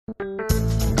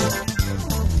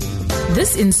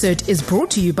This insert is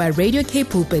brought to you by Radio K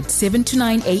Pulpit 7 to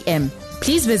 9 a.m.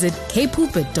 Please visit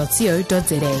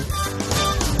kpulpit.co.za.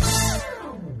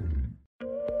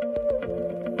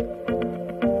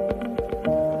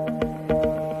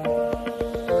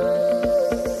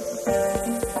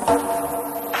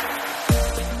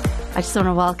 I just want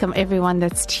to welcome everyone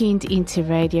that's tuned into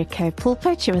Radio K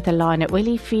Pulpit. You're with Alana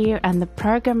Willifear, and the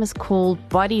program is called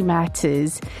Body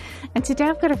Matters. And today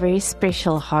I've got a very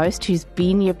special host who's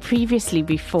been here previously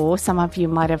before. Some of you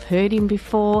might have heard him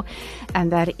before,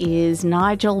 and that is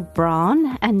Nigel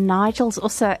Brown. And Nigel's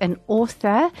also an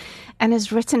author and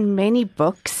has written many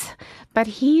books. But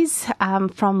he's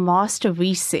from Master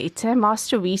Reset.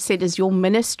 Master Reset is your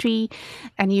ministry,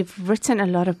 and you've written a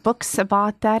lot of books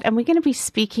about that. And we're going to be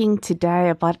speaking today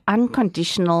about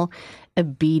unconditional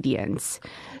obedience.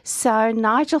 So,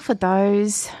 Nigel, for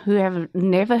those who have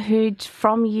never heard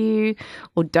from you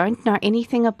or don't know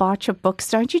anything about your books,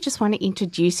 don't you just want to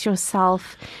introduce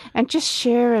yourself and just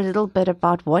share a little bit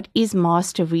about what is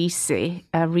Master Reset?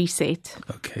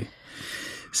 Okay.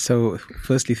 So,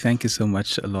 firstly, thank you so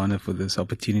much, Alana, for this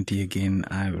opportunity again.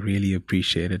 I really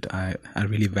appreciate it. I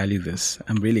really value this.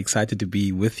 I'm really excited to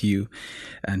be with you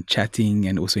and chatting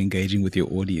and also engaging with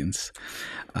your audience.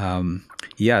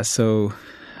 So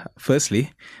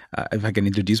firstly, if I can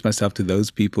introduce myself to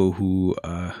those people who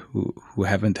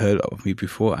haven't heard of me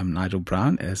before, I'm Nigel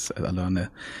Brown, as Alana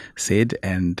said,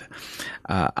 and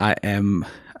I am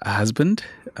a husband.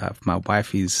 My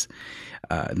wife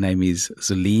name is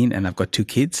Zuline, and I've got two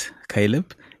kids,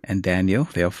 Caleb and Daniel.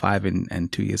 They are 5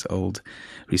 and 2 years old,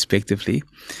 respectively.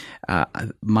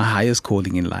 My highest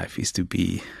calling in life is to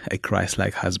be a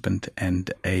Christ-like husband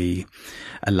and a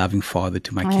loving father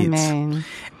to my Amen.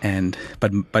 kids.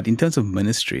 But in terms of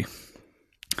ministry,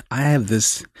 I have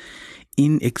this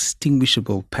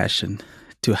inextinguishable passion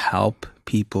to help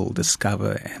people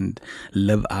discover and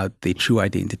live out their true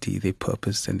identity, their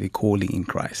purpose, and their calling in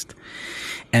Christ.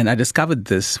 And I discovered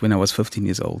this when I was 15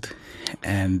 years old.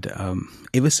 And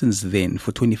ever since then,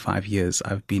 for 25 years,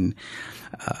 I've been,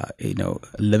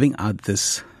 living out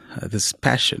this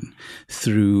passion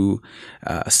through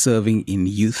serving in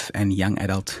youth and young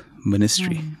adult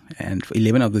ministry. And for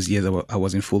 11 of those years, I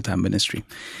was in full-time ministry.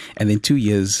 And then 2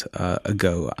 years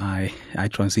ago, I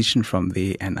transitioned from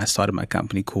there and I started my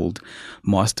company called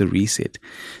Master Reset.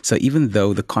 So even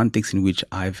though the context in which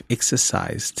I've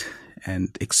exercised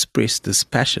and expressed this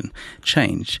passion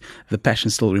change, the passion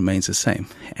still remains the same.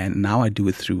 And now I do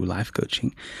it through life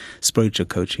coaching, spiritual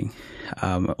coaching,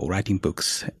 writing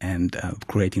books, and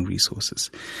creating resources.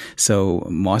 So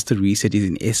Master Reset is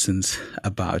in essence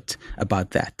about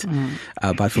that,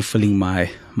 about fulfilling my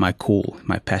call,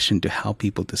 my passion to help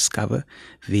people discover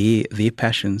their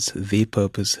passions, their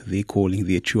purpose, their calling,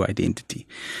 their true identity,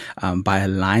 by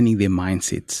aligning their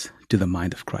mindsets to the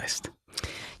mind of Christ.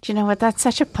 Do you know what? That's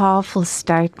such a powerful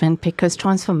statement, because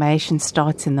transformation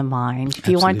starts in the mind. If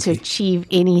you want to achieve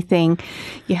anything,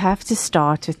 you have to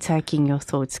start with taking your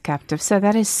thoughts captive. So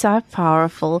that is so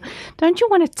powerful. Don't you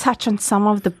want to touch on some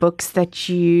of the books that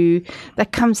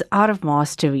comes out of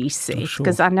Master Reset?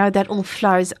 Because I know that all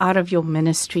flows out of your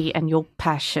ministry and your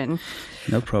passion.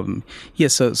 No problem.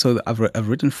 Yes, so I've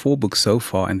written 4 books so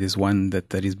far, and there's one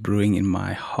that is brewing in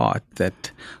my heart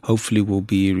that hopefully will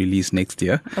be released next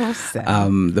year.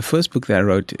 Awesome. The first book that I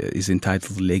wrote is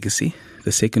entitled Legacy.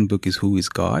 The second book is Who is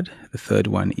God? The third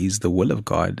one is The Will of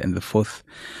God. And the fourth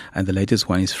and the latest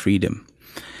one is Freedom.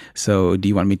 So do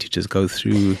you want me to just go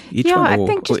through each one I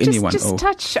think just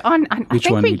touch on I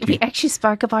think we actually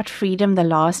spoke about freedom the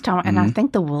last time, and I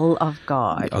think the will of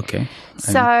God. Okay.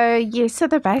 So so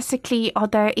they're basically, are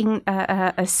they in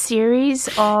a series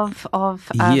of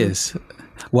yes.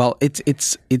 Well,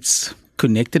 it's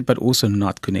connected but also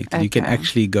not connected. Okay. You can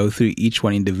actually go through each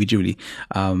one individually,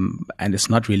 and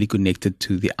it's not really connected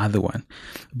to the other one.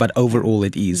 But overall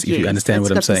it is, if you understand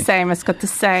what I'm saying. It's got the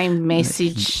same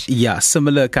message. Yeah,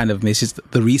 similar kind of message,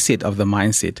 the reset of the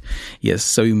mindset. Yes,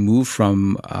 so we move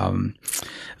from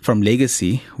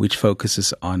legacy, which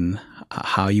focuses on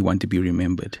how you want to be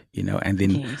remembered, and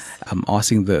then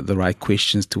asking the right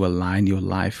questions to align your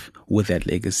life with that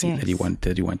legacy that you want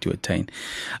to attain.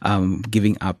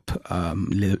 Giving up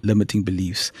limiting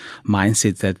beliefs,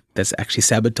 mindset that's actually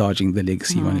sabotaging the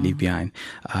legacy you want to leave behind,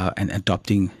 and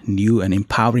adopting new and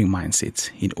empowering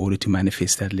mindsets in order to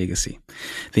manifest that legacy.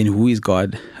 Then Who is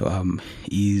God?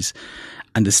 Is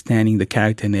understanding the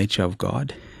character and nature of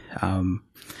God,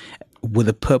 with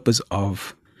the purpose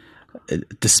of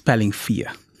dispelling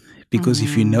fear. Because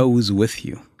if you know who's with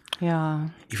you, Yeah.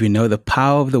 if you know the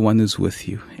power of the one who's with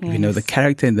you, if you know the Yes.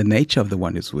 character and the nature of the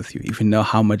one who's with you, if you know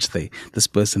how much this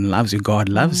person loves you, God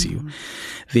loves you,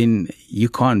 then you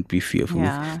can't be fearful.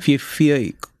 Yeah.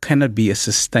 Fear cannot be a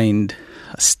sustained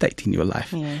state in your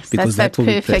life. Yes, because that's that will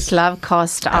perfect replace love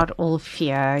cast out all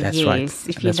fear. That's yes, right.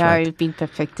 if you That's know right. you've been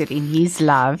perfected in His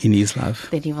love, in His love.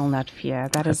 then you will not fear.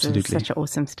 That is Absolutely. such an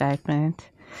awesome statement.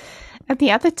 And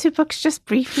the other two books, just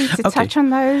briefly to Okay. touch on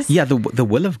those. Yeah, the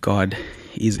Will of God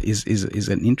is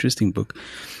an interesting book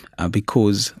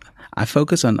because I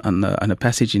focus on a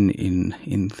passage in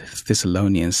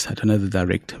Thessalonians. I don't know the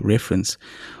direct reference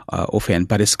offhand,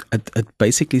 but it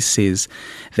basically says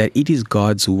that it is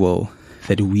God's will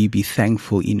that we be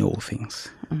thankful in all things.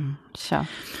 Sure.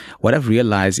 What I've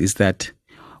realized is that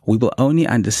we will only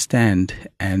understand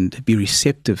and be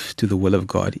receptive to the will of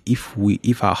God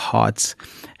if our hearts,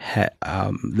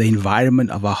 the environment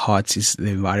of our hearts is the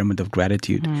environment of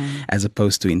gratitude as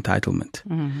opposed to entitlement.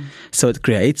 So it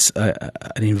creates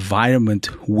an environment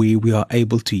where we are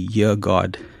able to hear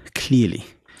God clearly.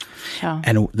 Sure.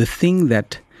 And the thing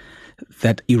that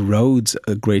erodes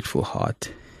a grateful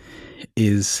heart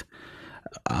is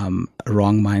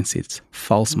wrong mindsets,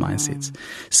 false mindsets.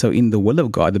 So in the Will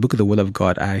of God, the book of the Will of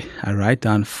God, I write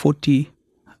down 40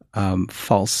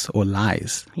 false or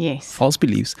lies, Yes. false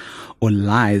beliefs or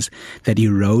lies that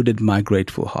eroded my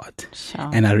grateful heart. Sure.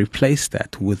 And I replaced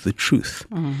that with the truth,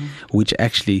 which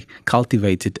actually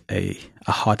cultivated a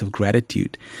heart of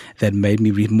gratitude that made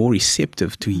me more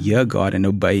receptive to hear God and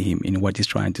obey Him in what He's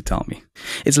trying to tell me.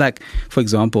 It's like, for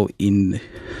example, I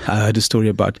heard a story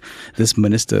about this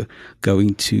minister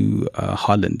going to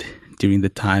Holland during the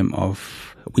time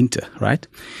of winter, right?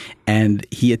 And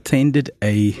he attended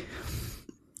a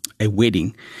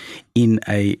wedding in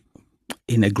a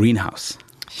greenhouse.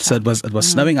 So it was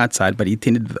snowing outside, but he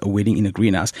attended a wedding in a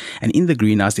greenhouse. And in the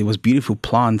greenhouse, there was beautiful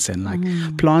plants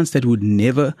and plants that would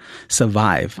never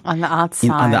survive On the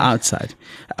outside.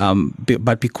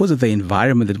 But because of the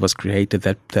environment that was created,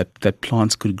 that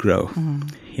plants could grow,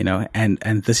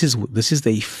 and this is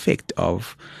the effect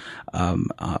of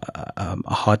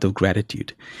a heart of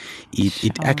gratitude.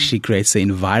 It actually creates an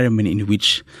environment in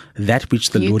which that which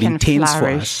the Lord intends for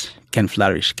us can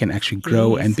flourish, can actually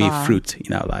grow and bear fruit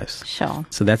in our lives. Sure.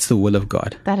 So that's the will of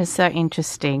God. That is so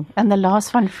interesting. And the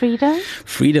last one, freedom?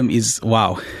 Freedom is,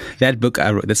 wow. That book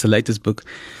I wrote, that's the latest book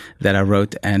that I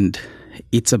wrote, and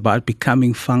it's about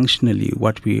becoming functionally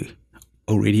what we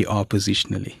already are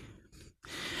positionally.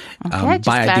 Okay, just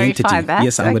by identity. that.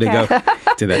 Yes, I'm going to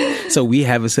go to that. So we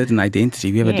have a certain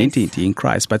identity. We have Yes. identity in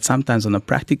Christ, but sometimes on a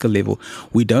practical level,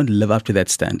 we don't live up to that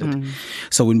standard.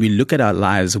 So when we look at our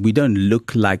lives, we don't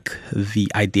look like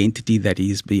the identity that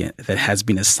has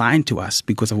been assigned to us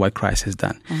because of what Christ has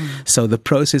done. So the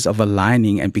process of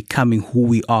aligning and becoming who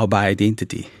we are by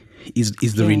identity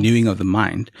is the renewing of the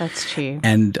mind. That's true.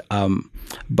 And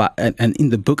and in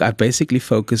the book, I basically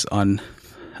focus on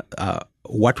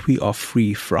what we are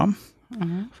free from,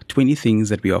 20 things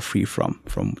that we are free from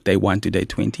day 1 to day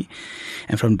 20.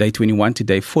 And from day 21 to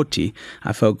day 40,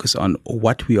 I focus on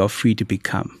what we are free to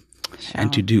become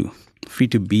and to do, free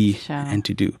to be and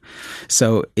to do.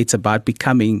 So it's about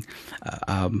becoming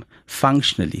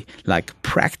functionally, like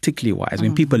practically wise.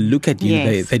 When people look at you,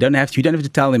 Yes. you don't have to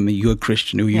tell them you're a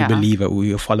Christian or you're a believer or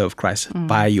you're a follower of Christ.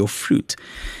 By your fruit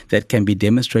that can be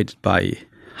demonstrated by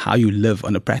how you live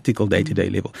on a practical day-to-day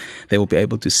level, they will be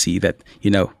able to see that,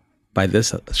 by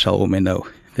this shall all men know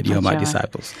that you are my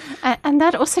disciples. And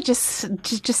that also just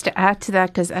to add to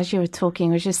that, because as you were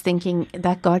talking, I was just thinking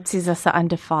that God sees us are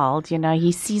undefiled.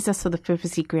 He sees us for the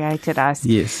purpose He created us.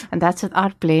 Yes. And that's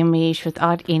without blemish,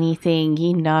 without anything.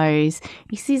 He knows.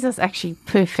 He sees us actually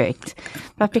perfect.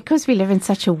 But because we live in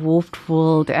such a warped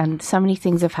world and so many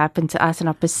things have happened to us and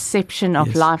our perception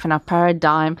of life and our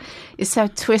paradigm is so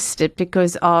twisted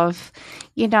because of,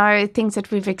 things that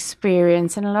we've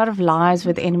experienced and a lot of lies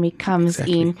where the enemy comes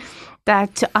in,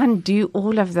 that to undo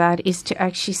all of that is to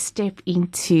actually step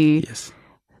into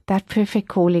that perfect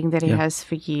calling that He has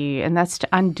for you. And that's to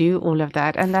undo all of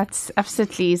that. And that's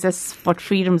absolutely is what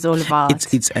freedom's all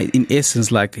about. It's in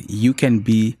essence like you can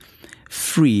be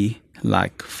free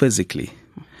like physically,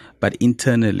 but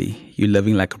internally you're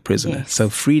living like a prisoner. Yes. So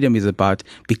freedom is about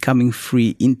becoming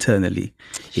free internally,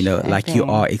 like you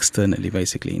are externally,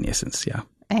 basically, in essence. Yeah.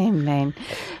 Amen.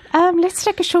 Let's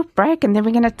take a short break and then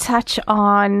we're going to touch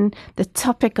on the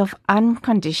topic of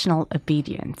unconditional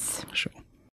obedience. Sure.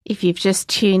 If you've just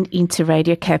tuned into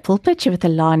Radio K Pulpit, you're with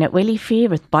Alana Willifee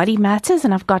with Body Matters,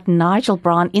 and I've got Nigel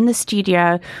Brown in the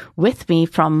studio with me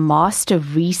from Master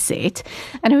Reset.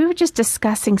 And we were just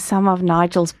discussing some of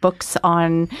Nigel's books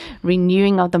on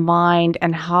renewing of the mind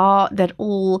and how that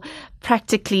all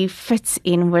practically fits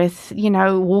in with,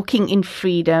 walking in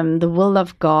freedom, the will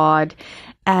of God,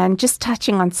 and just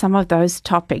touching on some of those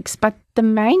topics. But the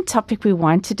main topic we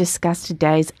want to discuss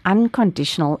today is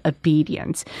unconditional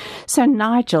obedience. So,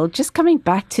 Nigel, just coming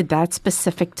back to that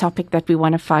specific topic that we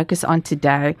want to focus on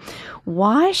today,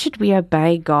 why should we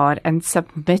obey God and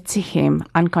submit to Him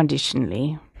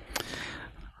unconditionally?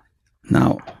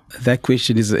 Now, that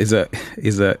question is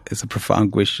a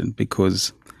profound question,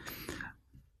 because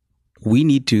we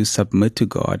need to submit to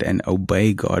God and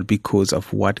obey God because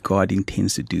of what God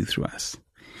intends to do through us.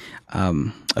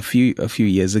 A few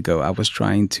years ago, I was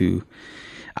trying to.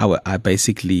 I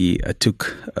basically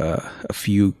took a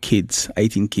few kids,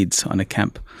 18 kids, on a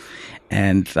camp,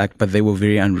 but they were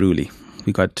very unruly.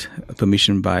 We got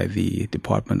permission by the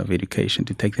Department of Education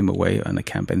to take them away on a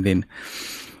camp, and then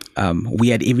we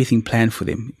had everything planned for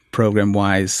them,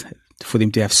 program-wise, for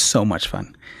them to have so much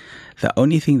fun. The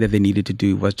only thing that they needed to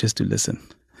do was just to listen,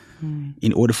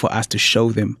 in order for us to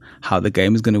show them how the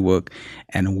game is going to work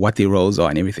and what their roles are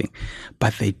and everything.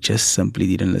 But they just simply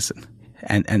didn't listen.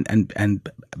 And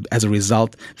as a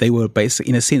result, they were basically,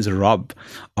 in a sense, robbed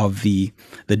of the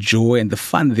joy and the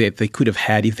fun that they could have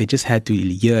had if they just had to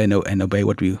hear and obey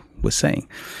what we were saying.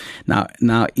 Now,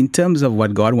 in terms of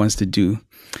what God wants to do,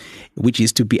 which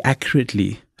is to be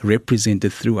accurately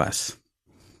represented through us,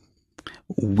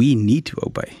 we need to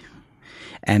obey.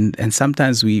 And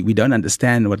sometimes we don't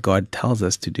understand what God tells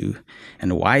us to do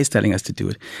and why He's telling us to do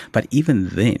it. But even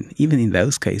then, even in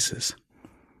those cases,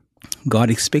 God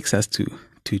expects us to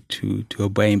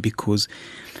obey Him, because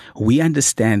we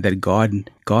understand that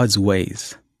God's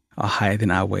ways are higher than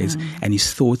our ways, and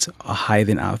His thoughts are higher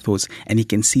than our thoughts, and He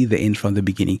can see the end from the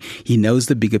beginning. He knows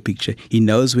the bigger picture. He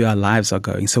knows where our lives are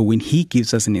going. So when He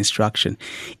gives us an instruction,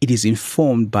 it is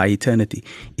informed by eternity.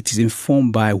 It is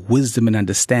informed by wisdom and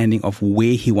understanding of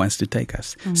where He wants to take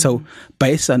us. So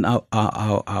based on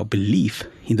our belief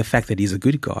in the fact that He's a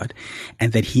good God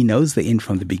and that He knows the end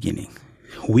from the beginning,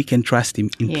 we can trust Him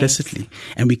implicitly,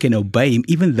 and we can obey Him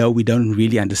even though we don't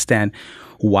really understand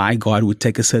why God would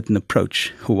take a certain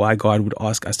approach, or why God would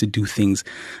ask us to do things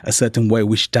a certain way,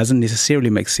 which doesn't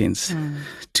necessarily make sense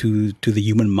to the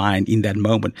human mind in that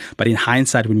moment. But in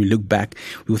hindsight, when we look back,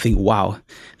 we will think, wow,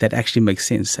 that actually makes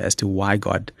sense as to why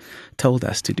God told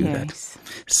us to do that.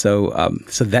 So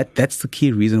that's the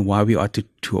key reason why we are to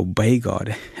obey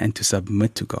God and to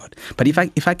submit to God. But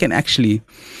if I can actually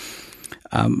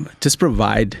just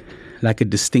provide like a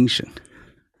distinction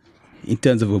in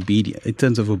terms of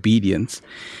obedience,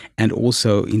 and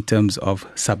also in terms of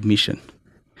submission.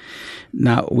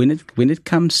 Now, when it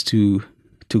comes to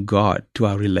God, to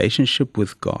our relationship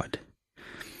with God,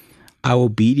 our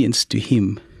obedience to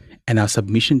Him and our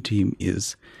submission to Him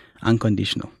is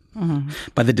unconditional.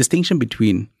 But the distinction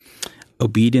between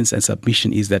obedience and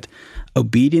submission is that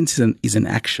obedience is an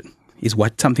action, is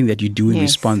something that you do in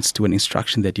response to an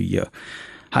instruction that you hear.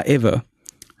 However,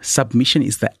 submission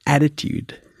is the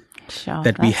attitude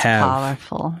that we have,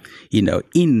 powerful.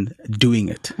 In doing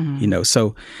it.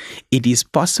 So it is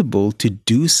possible to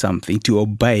do something, to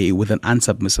obey with an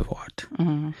unsubmissive heart.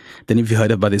 Then if you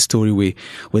heard about this story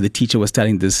where the teacher was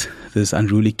telling this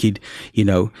unruly kid,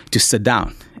 to sit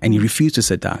down, and he refused to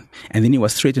sit down, and then he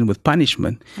was threatened with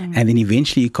punishment, and then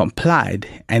eventually he complied,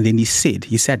 and then he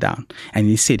sat down, and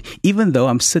he said, even though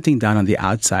I'm sitting down on the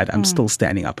outside, I'm still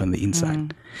standing up on the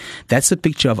inside. That's a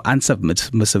picture of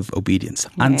unsubmissive obedience.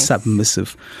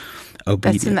 Unsubmissive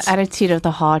obedience. That's in the attitude of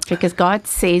the heart, because God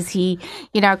says He,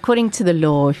 according to the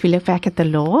law, if you look back at the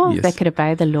law, they could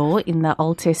obey the law in the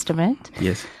Old Testament.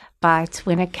 Yes. But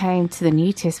when it came to the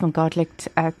New Testament, God looked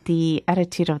at the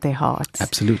attitude of their hearts.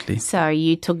 Absolutely. So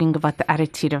you're talking about the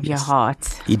attitude of your heart.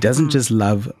 He doesn't just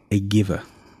love a giver.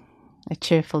 A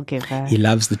cheerful giver. He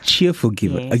loves the cheerful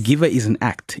giver. A giver is an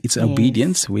act. It's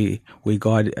obedience where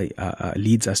God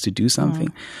leads us to do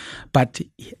something. But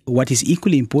what is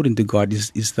equally important to God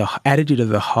is the attitude of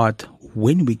the heart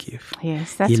when we give.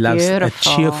 Yes, that's beautiful. He loves a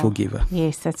cheerful giver.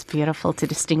 Yes, that's beautiful to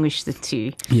distinguish the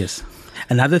two. Yes.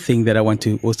 Another thing that I want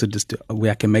to also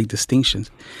where I can make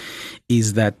distinctions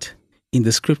is that in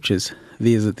the scriptures,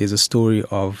 there's a story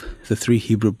of the three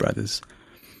Hebrew brothers,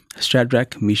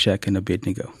 Shadrach, Meshach, and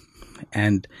Abednego.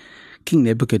 And King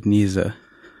Nebuchadnezzar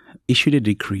issued a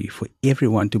decree for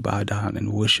everyone to bow down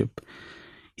and worship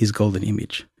his golden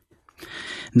image.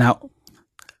 Now,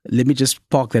 let me just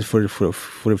park that for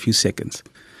a few seconds.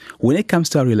 when it comes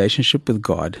to our relationship with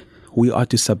God, we are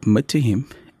to submit to Him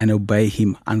and obey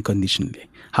Him unconditionally.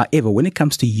 However, when it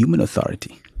comes to human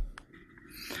authority,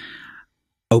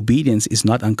 obedience is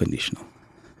not unconditional.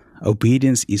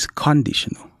 Obedience is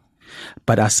conditional.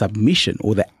 But our submission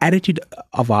or the attitude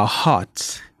of our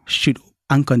hearts should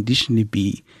unconditionally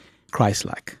be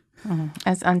Christ-like.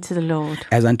 As unto the Lord.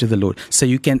 As unto the Lord. So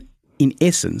you can, in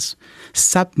essence,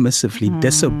 submissively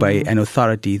disobey an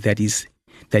authority that is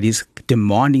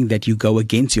demanding that you go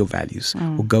against your values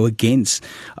or go against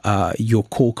your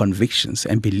core convictions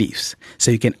and beliefs.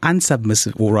 So you can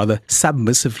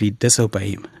submissively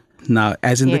disobey him. Now,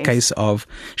 as in the case of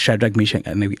Shadrach, Meshach,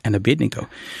 and Abednego,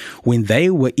 when they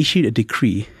were issued a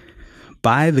decree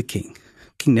by the King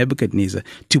Nebuchadnezzar,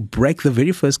 to break the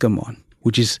very first command,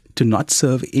 which is to not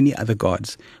serve any other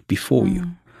gods before you.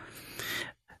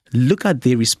 Look at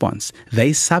their response.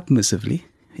 They submissively,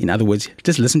 in other words,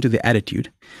 just listen to their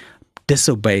attitude,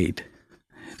 disobeyed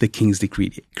the king's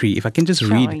decree. If I can just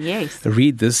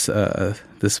read this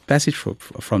passage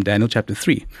from Daniel chapter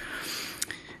 3.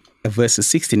 Verse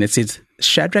 16, it says,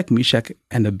 Shadrach, Meshach,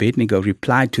 and Abednego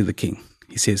replied to the king.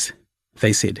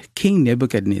 They said, King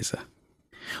Nebuchadnezzar,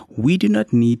 we do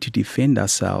not need to defend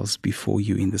ourselves before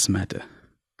you in this matter.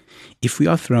 If we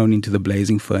are thrown into the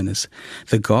blazing furnace,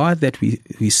 the God that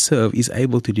we serve is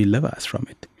able to deliver us from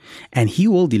it, and he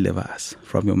will deliver us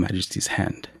from your majesty's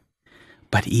hand.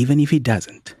 But even if he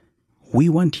doesn't, we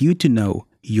want you to know,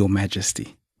 your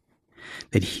majesty,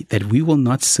 that we will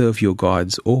not serve your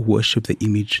gods or worship the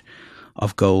image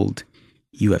of gold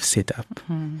you have set up.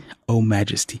 Oh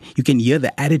majesty. You can hear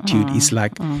the attitude is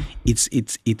like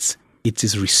it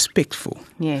is respectful.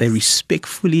 Yes. They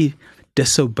respectfully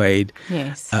disobeyed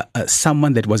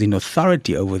someone that was in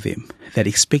authority over them, that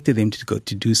expected them to go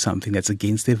to do something that's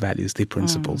against their values, their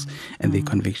principles, and their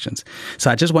convictions.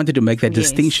 So I just wanted to make that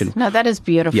distinction. No, that is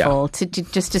beautiful. To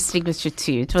just distinguish the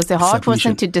two. It was their heart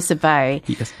wasn't to disobey,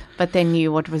 but they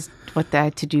knew what they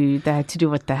had to do. They had to do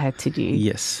what they had to do.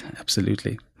 Yes,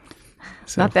 absolutely.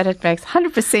 So. Not that it makes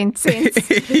 100%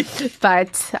 sense,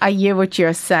 but I hear what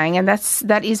you're saying, and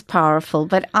that is powerful.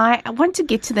 But I want to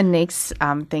get to the next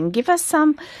thing. Give us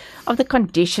some of the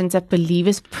conditions that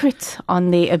believers put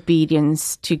on their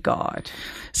obedience to God.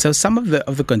 So some of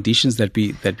the conditions that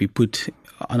we put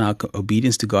on our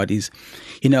obedience to God is,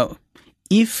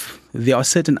 if there are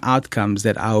certain outcomes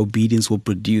that our obedience will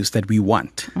produce that we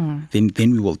want, then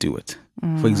we will do it.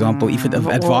 For example, if it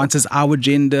advances our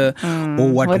agenda,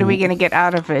 or what are we going to get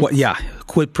out of it?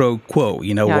 Quid pro quo,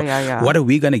 what are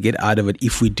we going to get out of it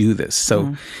if we do this?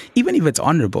 So even if it's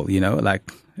honorable, that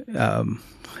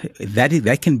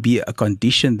can be a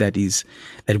condition that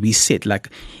we set. Like,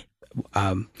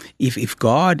 if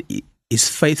God is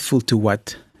faithful to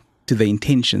the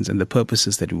intentions and the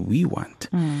purposes that we want,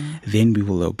 then we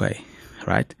will obey,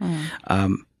 right?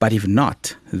 But if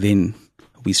not, then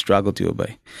we struggle to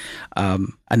obey.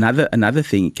 Another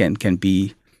thing can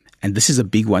be, and this is a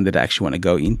big one that I actually want to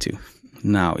go into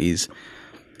now, is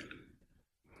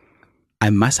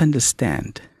I must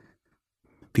understand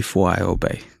before I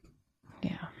obey.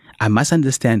 Yeah. I must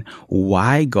understand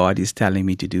why God is telling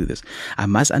me to do this. I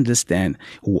must understand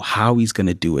how he's going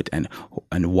to do it and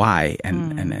why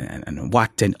and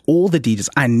what and all the details.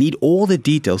 I need all the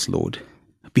details, Lord,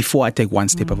 before I take one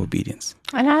step of obedience.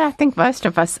 And I think most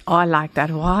of us are like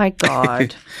that. Why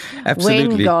God?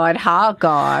 Absolutely. When God? How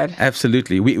God?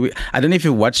 Absolutely. We I don't know if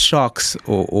you watch Sharks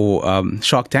or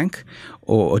Shark Tank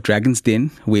or Dragon's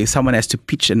Den, where someone has to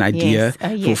pitch an idea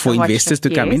for investors to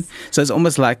come in. So it's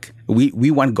almost like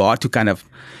we want God to kind of,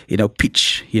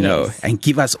 pitch, and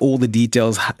give us all the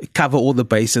details, cover all the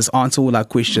bases, answer all our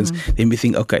questions. Then we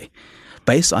think, okay,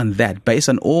 based on that, based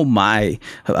on all my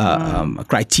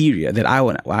criteria that I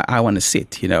want to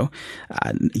set,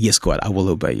 yes, God, I will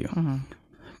obey you.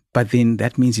 But then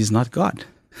that means he's not God.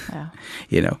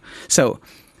 Yeah. So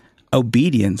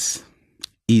obedience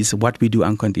is what we do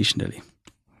unconditionally.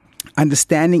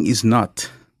 Understanding is not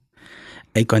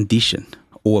a condition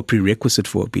or a prerequisite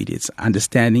for obedience.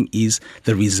 Understanding is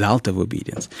the result of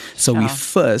obedience. So we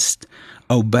first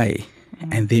obey,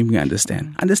 and then we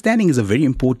understand. Understanding is a very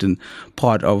important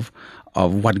part of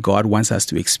what God wants us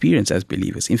to experience as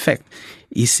believers. In fact,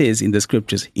 he says in the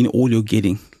scriptures, in all you're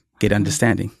getting, get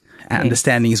understanding. And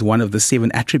understanding is one of the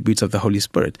 7 attributes of the Holy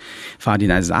Spirit found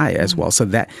in Isaiah as well. So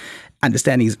that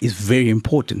understanding is very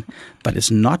important, but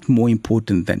it's not more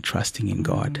important than trusting in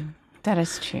God. That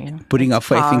is true. Putting our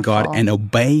faith in God and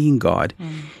obeying God,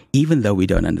 even though we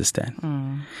don't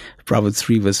understand. Proverbs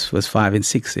 3 verse 5 and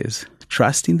 6 says,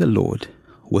 trust in the Lord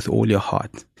with all your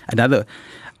heart. Another,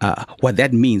 what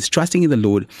that means, trusting in the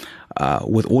Lord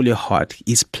with all your heart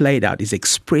is played out, is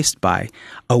expressed by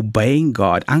obeying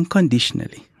God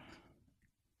unconditionally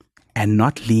and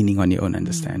not leaning on your own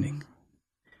understanding.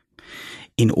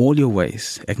 In all your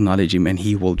ways, acknowledge Him and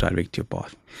He will direct your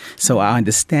path. So our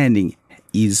understanding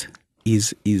is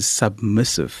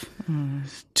submissive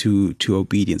to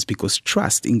obedience, because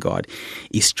trust in God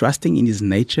is trusting in His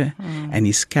nature and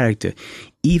His character,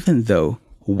 even though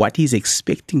what He's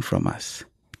expecting from us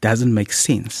doesn't make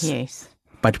sense. Yes.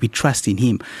 But we trust in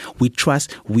Him.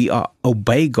 We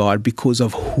obey God because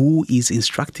of who is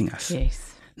instructing us.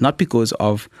 Yes. Not because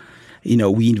of,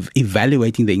 we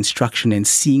evaluating the instruction and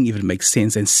seeing if it makes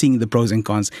sense and seeing the pros and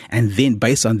cons, and then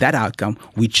based on that outcome,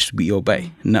 which we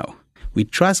obey. No. We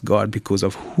trust God because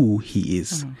of who He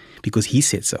is, because He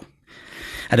said so.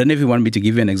 I don't know if you want me to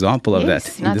give you an example of that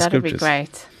in the scriptures. That would be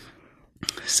great.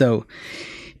 So,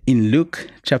 in Luke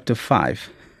chapter 5,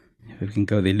 if we can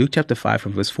go there, Luke chapter 5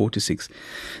 from verse 4 to 6,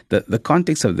 the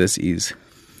context of this is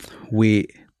where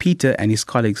Peter and his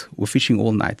colleagues were fishing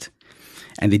all night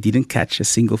and they didn't catch a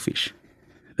single fish.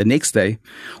 The next day,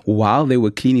 while they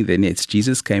were cleaning their nets,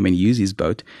 Jesus came and used His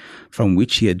boat, from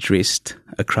which He addressed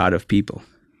a crowd of people.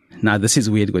 Now, this is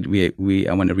weird.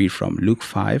 I want to read from Luke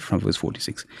 5 from verse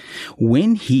 46.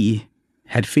 When He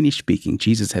had finished speaking,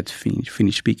 Jesus had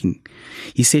finished speaking,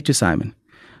 He said to Simon,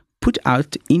 "Put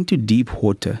out into deep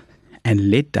water and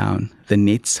let down the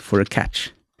nets for a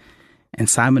catch." And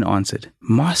Simon answered,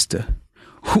 "Master,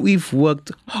 we've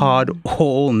worked hard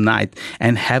all night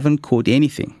and haven't caught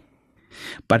anything.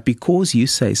 But because you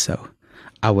say so,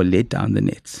 I will let down the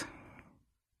nets."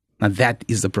 Now that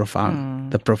is the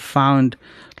profound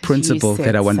principle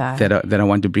that I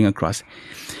want to bring across.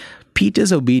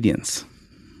 Peter's obedience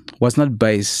was not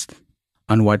based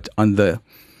on the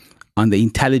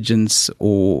intelligence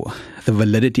or the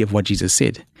validity of what Jesus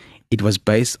said. It was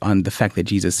based on the fact that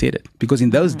Jesus said it. Because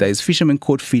in those days, fishermen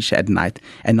caught fish at night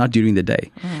and not during the day.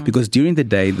 Because during the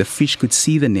day, the fish could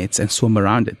see the nets and swim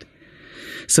around it.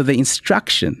 So the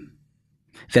instruction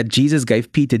that Jesus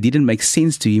gave Peter didn't make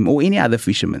sense to him or any other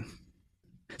fisherman.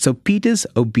 So Peter's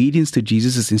obedience to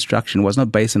Jesus' instruction was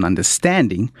not based on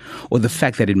understanding or the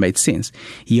fact that it made sense.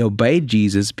 He obeyed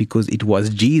Jesus because it was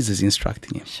Jesus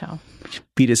instructing him. Sure.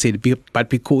 Peter said, "But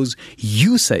because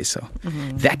you say so."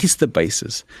 That is the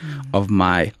basis of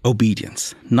my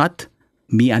obedience, not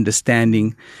me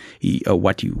understanding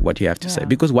what you have to say.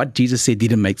 Because what Jesus said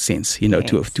didn't make sense,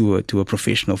 to a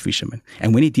professional fisherman.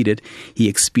 And when he did it, he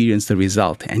experienced the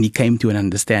result and he came to an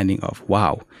understanding of,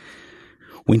 wow,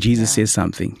 when Jesus says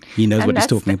something, He knows what He's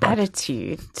talking about.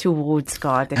 Attitude towards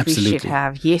God that Absolutely. we should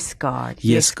have. Yes, God.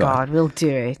 Yes, God. We'll do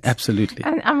it. Absolutely.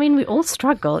 And I mean, we all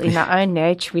struggle in our own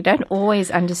nature. We don't always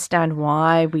understand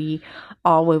why we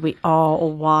are where we are,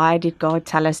 or why did God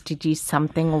tell us to do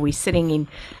something, or we're sitting in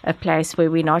a place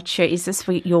where we're not sure, is this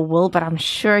for your will? But I'm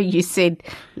sure you said,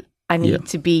 I need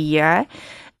to be here.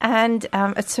 And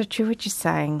it's so true what you're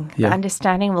saying. The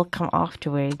understanding will come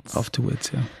afterwards.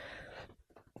 Yeah.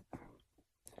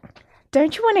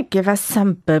 Don't you want to give us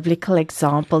some biblical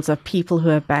examples of people who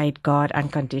obeyed God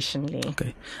unconditionally?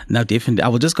 Okay. Now, definitely. I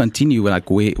will just continue where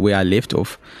I left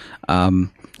off the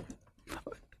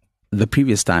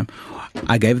previous time.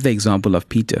 I gave the example of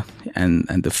Peter and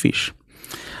the fish.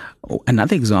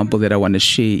 Another example that I want to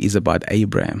share is about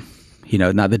Abraham.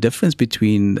 Now the difference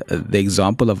between the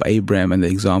example of Abraham and the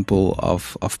example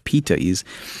of Peter is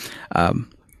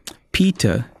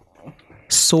Peter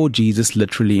saw Jesus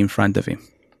literally in front of him.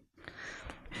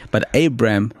 But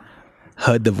Abraham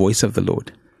heard the voice of the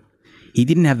Lord. He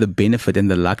didn't have the benefit and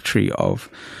the luxury of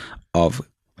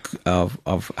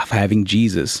having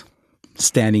Jesus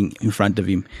standing in front of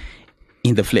him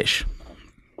in the flesh.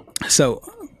 So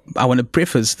I want to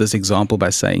preface this example by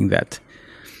saying that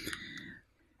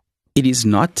it is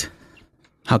not,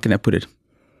 how can I put it?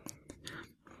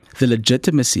 The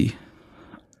legitimacy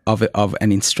of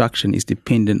an instruction is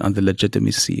dependent on the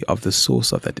legitimacy of the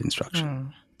source of that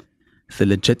instruction. The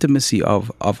legitimacy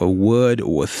of a word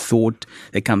or a thought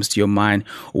that comes to your mind,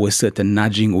 or a certain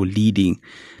nudging or leading,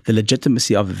 the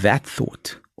legitimacy of that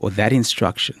thought or that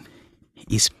instruction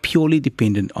is purely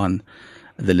dependent on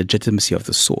the legitimacy of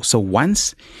the source. So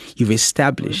once you've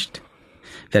established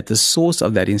that the source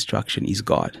of that instruction is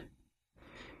God,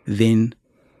 then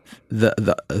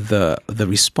the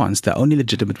response, the only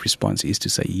legitimate response, is to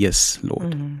say, "Yes,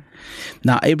 Lord."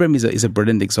 Now, Abraham is a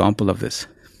brilliant example of this.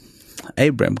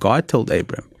 God told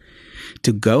Abraham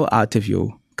to go out of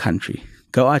your country,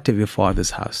 go out of your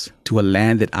father's house to a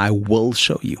land that I will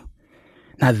show you.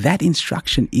 Now that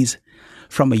instruction is,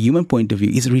 from a human point of view,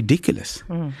 is ridiculous.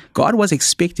 God was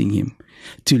expecting him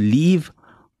to leave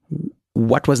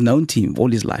what was known to him all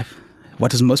his life,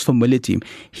 what is most familiar to him?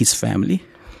 His family,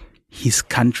 his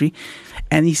country.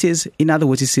 And he says, in other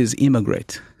words, he says,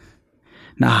 immigrate.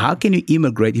 Now, how can you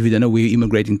immigrate if you don't know where you're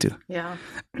immigrating to? Yeah.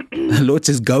 The Lord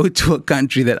says, go to a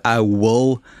country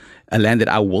a land that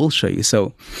I will show you.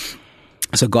 So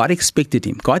God expected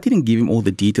him. God didn't give him all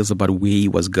the details about where he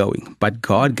was going, but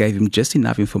God gave him just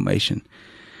enough information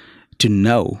to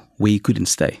know where he couldn't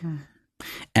stay.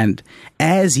 And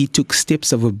as he took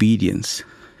steps of obedience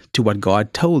to what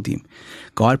God told him,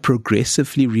 God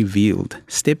progressively revealed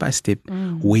step by step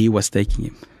where he was taking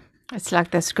him. It's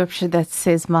like the scripture that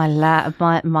says,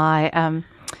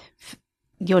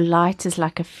 your light is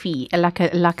like a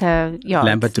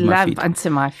lamp unto my feet, unto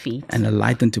my feet, and a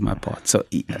light unto my path. So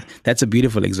that's a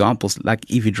beautiful example. Like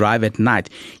if you drive at night,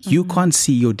 you can't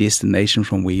see your destination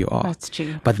from where you are. That's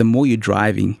true. But the more you're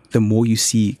driving, the more you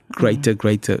see greater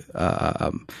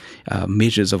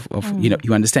measures of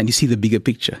you understand. You see the bigger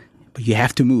picture. But you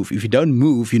have to move. If you don't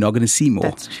move, you're not going to see more.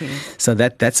 That's true. So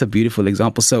that's a beautiful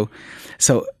example. So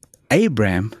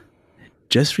Abraham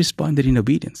just responded in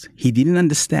obedience. He didn't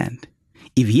understand.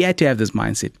 If he had to have this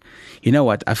mindset, you know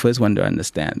what? I first want to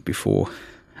understand before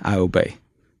I obey.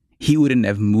 He wouldn't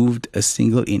have moved a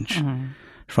single inch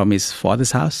from his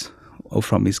father's house or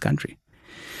from his country.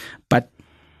 But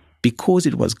because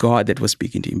it was God that was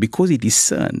speaking to him, because he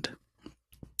discerned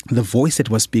the voice that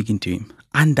was speaking to him,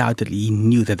 undoubtedly he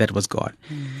knew that was God.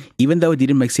 Even though it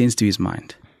didn't make sense to his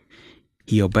mind,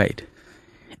 he obeyed.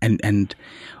 And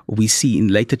we see in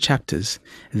later chapters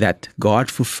that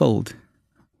God fulfilled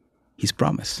his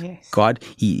promise. Yes. God,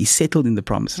 he settled in the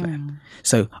promised land.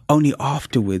 So only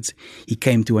afterwards he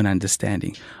came to an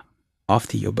understanding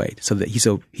after he obeyed. So that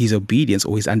his obedience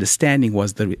or his understanding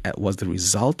was the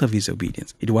result of his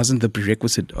obedience. It wasn't the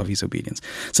prerequisite of his obedience.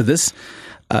 So this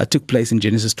took place in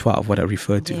Genesis 12, what I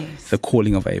referred to, the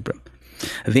calling of Abram.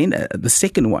 Then the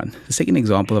second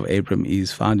example of Abram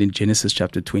is found in Genesis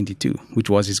chapter 22,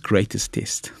 which was his greatest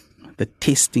test, the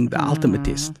testing, the ultimate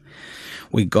test,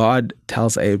 where God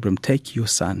tells Abram, take your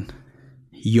son,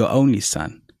 your only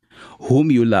son, whom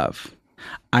you love,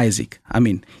 Isaac. I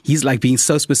mean, he's like being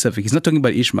so specific. He's not talking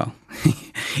about Ishmael.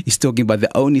 He's talking about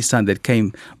the only son that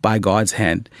came by God's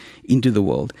hand into the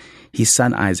world, his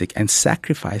son Isaac, and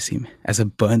sacrifice him as a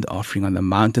burnt offering on the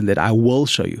mountain that I will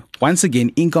show you. Once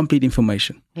again, incomplete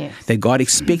information that God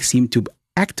expects him to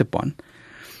act upon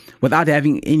without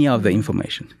having any of the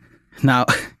information. Now,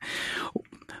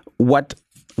 what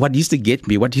used to get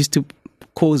me, what used to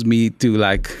cause me to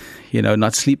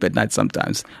not sleep at night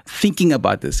sometimes, thinking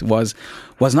about this was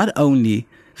not only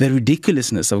the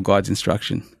ridiculousness of God's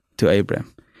instruction to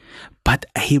Abraham, but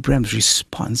Abraham's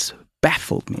response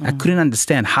baffled me. I couldn't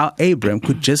understand how Abraham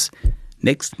could just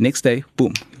next day,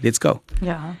 boom, let's go.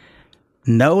 Yeah.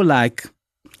 No,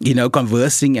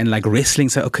 conversing and wrestling.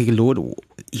 Say, okay, Lord,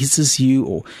 is this you?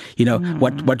 Or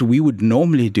what we would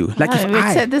normally do. Like if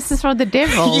I said, this is from the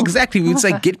devil. Exactly, we would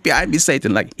say, get behind me,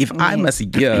 Satan. Like if I must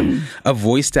hear a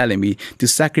voice telling me to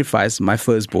sacrifice my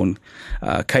firstborn,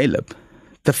 Caleb,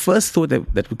 the first thought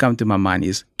that would come to my mind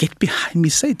is, get behind me,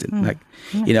 Satan.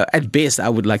 At best I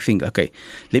would think, okay,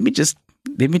 let me just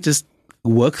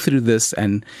work through this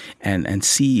and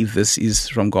see if this is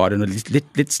from God. And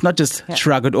let's not just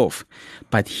shrug it off.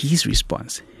 But his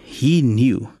response, he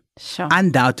knew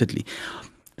undoubtedly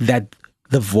that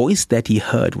the voice that he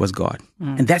heard was God.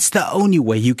 And that's the only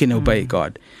way you can obey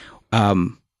God.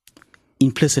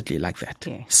 Implicitly like that.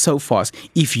 Yeah. So fast.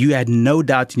 If you had no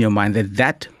doubt in your mind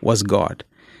that was God.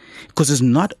 Because it's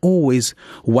not always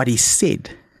what he said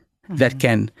that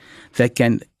can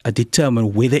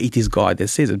determine whether it is God that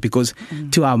says it. Because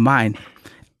to our mind,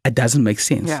 it doesn't make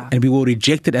sense. Yeah. And we will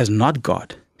reject it as not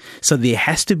God. So there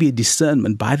has to be a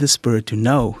discernment by the Spirit to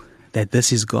know that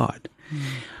this is God.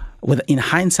 In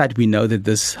hindsight, we know that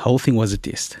this whole thing was a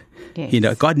test.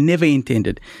 Yes. God never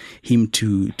intended him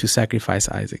to sacrifice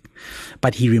Isaac,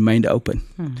 but he remained open.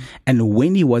 And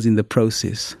when he was in the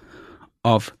process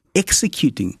of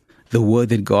executing the word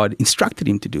that God instructed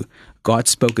him to do, God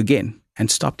spoke again and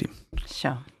stopped him.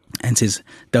 Sure. And says,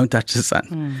 don't touch the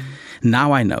son.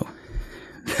 Now I know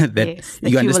that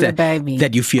you understand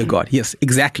that you fear God. Yes,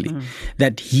 exactly.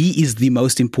 That he is the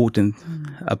most important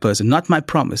person. Not my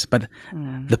promise, but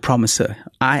the promiser.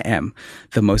 I am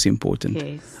the most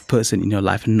important person in your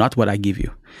life, not what I give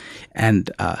you.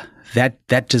 And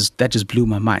that just blew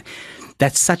my mind.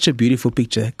 That's such a beautiful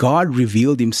picture. God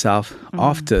revealed himself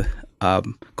after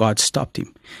God stopped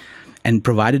him and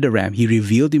provided a ram. He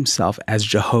revealed himself as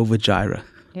Jehovah Jireh.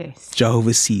 Yes.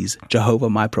 Jehovah sees, Jehovah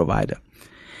my provider.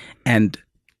 And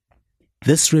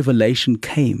this revelation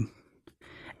came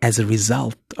as a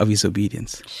result of his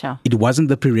obedience. Sure. It wasn't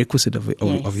the prerequisite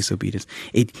of his obedience.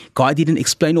 God didn't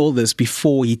explain all this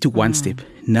before he took one step.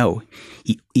 No,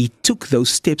 he took those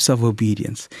steps of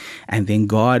obedience, and then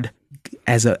God,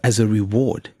 as a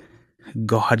reward,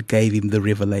 God gave him the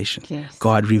revelation. Yes.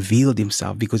 God revealed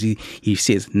himself, because he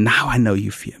says, now I know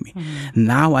you fear me.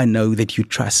 Now I know that you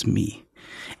trust me,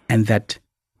 and that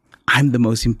I'm the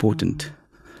most important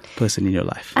person in your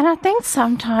life. And I think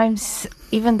sometimes,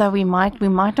 even though we might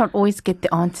not always get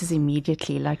the answers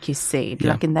immediately, like you said,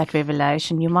 like in that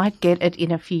revelation, you might get it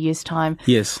in a few years' time.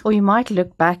 Yes. Or you might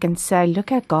look back and say, look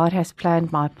how God has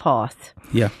planned my path.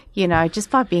 Yeah. Just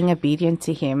by being obedient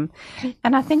to him.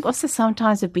 And I think also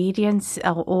sometimes obedience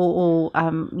or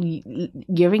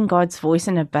hearing God's voice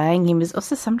and obeying him is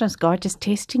also sometimes God just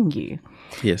testing you.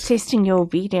 Yes. Testing your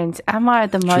obedience. Am I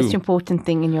the most important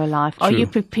thing in your life? Are you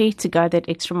prepared to go that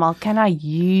extra mile? Can I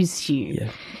use you?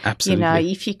 Yeah,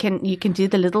 absolutely. If you can do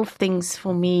the little things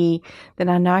for me, then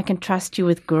I know I can trust you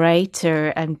with greater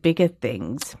and bigger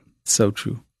things. So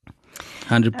true.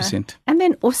 100%. And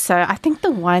then also, I think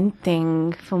the one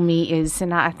thing for me is,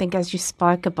 and I think as you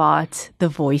spoke about the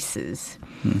voices,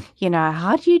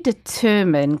 how do you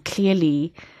determine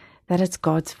clearly that it's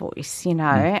God's voice?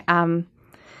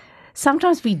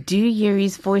 Sometimes we do hear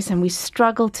his voice and we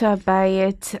struggle to obey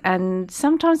it. And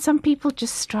sometimes some people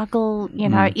just struggle,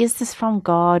 is this from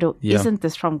God or isn't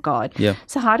this from God? Yeah.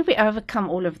 So how do we overcome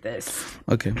all of this?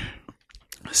 Okay.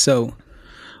 So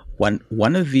one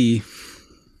of the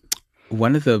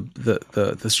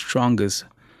strongest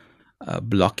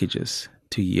blockages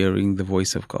to hearing the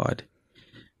voice of God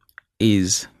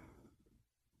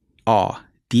are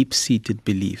deep-seated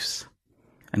beliefs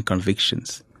and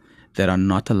convictions that are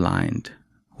not aligned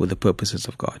with the purposes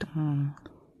of God.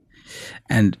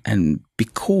 And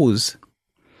because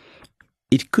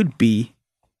it could be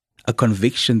a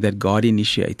conviction that God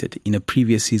initiated in a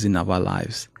previous season of our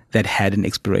lives that had an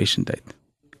expiration date,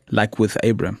 like with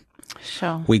Abram.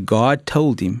 Sure. Where God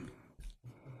told him,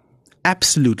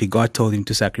 absolutely God told him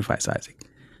to sacrifice Isaac.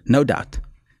 No doubt.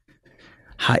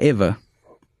 However,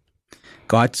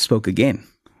 God spoke again.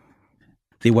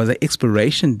 There was an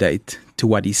expiration date to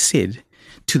what he said,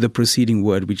 to the preceding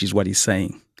word, which is what he's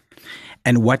saying.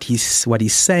 And what he's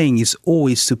saying is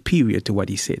always superior to what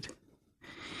he said.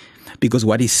 Because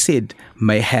what he said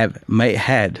may have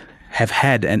had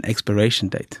an expiration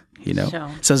date. Sure.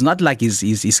 So it's not like he's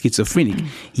schizophrenic.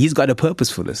 He's got a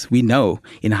purpose for this. We know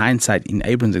in hindsight, in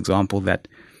Abram's example, that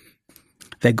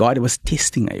God was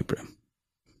testing Abram.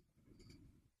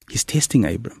 He's testing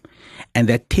Abram. And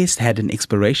that test had an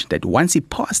expiration date. Once he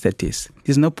passed that test,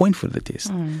 there's no point for the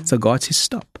test. So God says,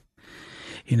 stop.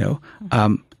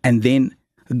 And then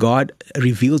God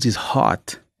reveals his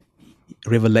heart,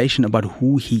 revelation about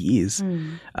who he is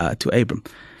to Abram.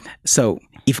 So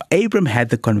if Abram had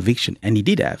the conviction, and he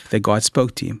did have, that God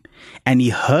spoke to him, and he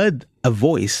heard a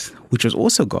voice, which was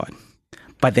also God,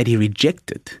 but that he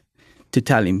rejected to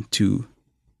tell him to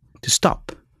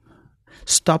stop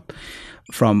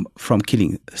from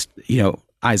killing,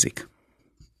 Isaac,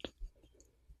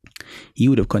 he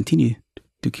would have continued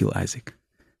to kill Isaac.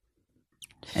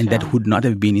 And that would not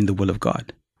have been in the will of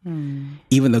God.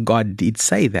 Even though God did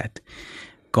say that,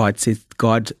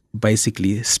 God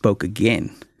basically spoke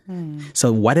again.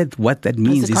 So what that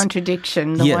means is a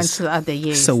contradiction, the one to the other.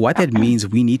 Yes. So what that means,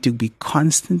 we need to be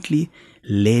constantly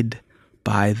led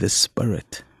by the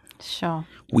Spirit. Sure.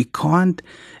 We can't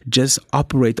just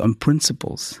operate on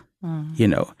principles,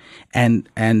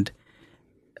 and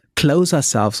close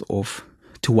ourselves off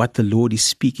to what the Lord is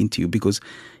speaking to you, because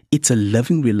it's a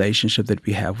living relationship that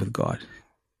we have with God.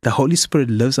 The Holy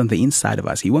Spirit lives on the inside of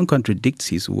us. He won't contradict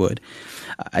his word.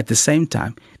 At the same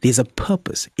time, there's a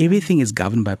purpose. Everything is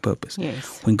governed by purpose.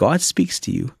 Yes. When God speaks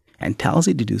to you and tells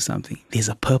you to do something, there's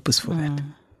a purpose for that.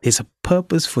 There's a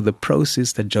purpose for the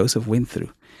process that Joseph went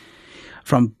through.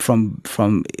 From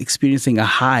experiencing a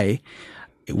high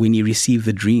when he received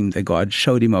the dream that God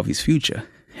showed him of his future,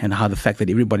 and how the fact that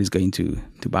everybody's going to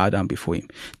bow down before him,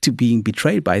 to being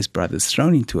betrayed by his brothers,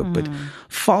 thrown into a pit,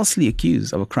 falsely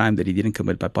accused of a crime that he didn't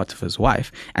commit by Potiphar's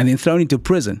wife, and then thrown into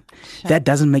prison. Sure. That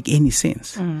doesn't make any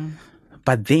sense.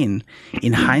 But then,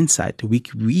 in hindsight,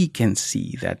 we can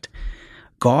see that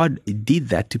God did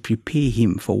that to prepare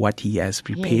him for what he has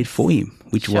prepared for him,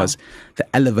 which was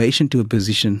the elevation to a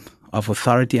position of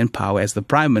authority and power as the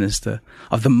prime minister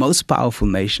of the most powerful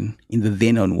nation in the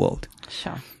then known world.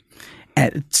 Sure.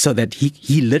 And so that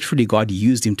he literally, God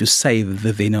used him to save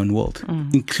the then known world,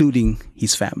 including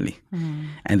his family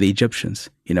and the Egyptians,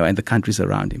 and the countries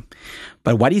around him.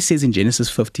 But what he says in Genesis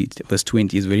 50, verse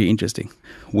 20 is very interesting.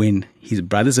 When his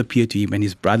brothers appeared to him and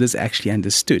his brothers actually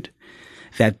understood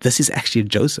that this is actually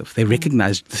Joseph. They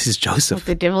recognized this is Joseph. What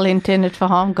the devil intended for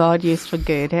harm, God used for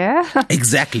good, eh?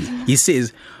 Exactly. He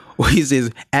says,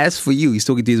 as for you, he's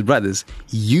talking to his brothers,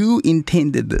 you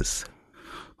intended this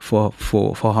for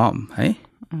harm, eh?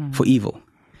 For evil.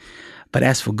 But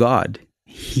as for God,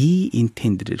 He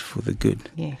intended it for the good,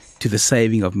 Yes. to the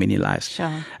saving of many lives.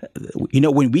 Sure.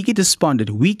 When we get despondent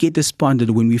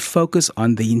when we focus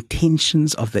on the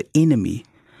intentions of the enemy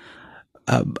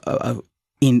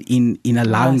in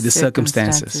allowing the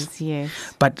circumstances. Yes.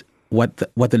 But what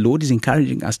the Lord is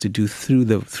encouraging us to do through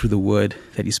the word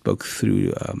that He spoke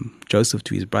through Joseph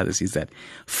to his brothers is that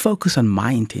focus on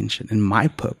my intention and my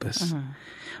purpose.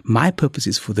 My purpose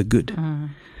is for the good,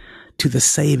 to the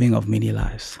saving of many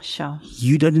lives. Sure.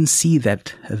 You didn't see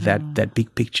that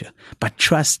big picture, but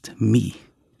trust me.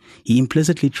 He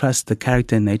implicitly trusts the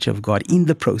character and nature of God in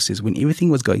the process when everything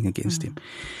was going against him.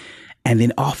 And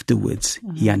then afterwards,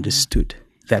 he understood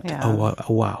that, oh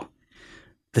wow,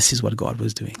 this is what God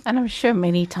was doing. And I'm sure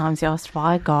many times he asked,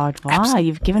 why, God? Why?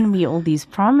 You've given me all these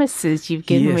promises. You've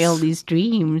given me all these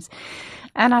dreams.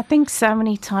 And I think so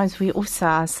many times we also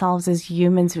ourselves as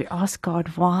humans, we ask God,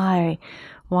 why?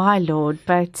 Why, Lord?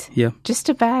 But just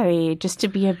obey, just to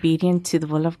be obedient to the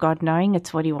will of God, knowing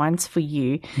it's what He wants for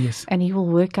you. Yes. And He will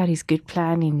work out His good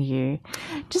plan in you.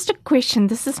 Just a question.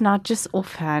 This is not just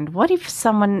offhand. What if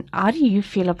how do you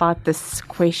feel about this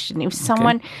question? If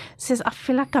someone says, I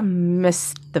feel like I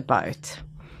missed the boat,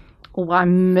 or I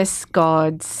miss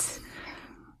God's,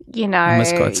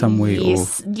 must go somewhere.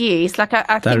 Yes, like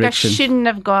I think I shouldn't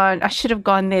have gone. I should have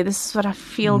gone there. This is what I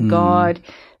feel God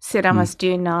said I must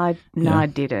do. No, I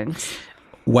didn't.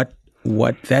 What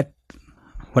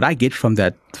I get from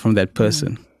that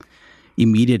person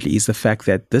immediately is the fact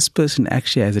that this person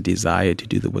actually has a desire to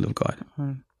do the will of God.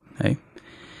 Right?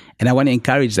 And I want to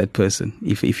encourage that person.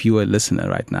 If you are a listener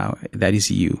right now, that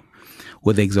is you,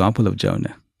 with the example of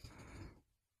Jonah.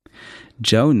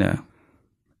 Jonah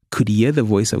could hear the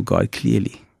voice of God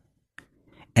clearly,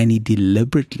 and he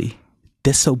deliberately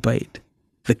disobeyed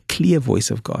the clear voice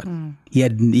of God. He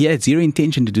had zero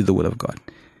intention to do the will of God.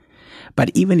 But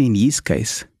even in his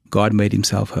case, God made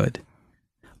himself heard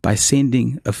by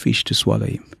sending a fish to swallow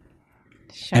him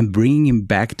and bringing him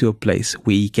back to a place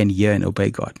where he can hear and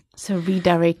obey God. So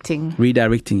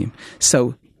redirecting him.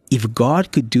 So if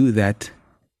God could do that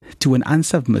to an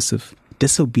unsubmissive,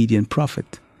 disobedient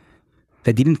prophet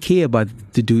that didn't care about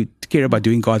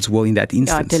doing God's will in that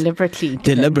instance.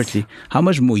 Deliberately. How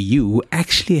much more you who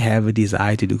actually have a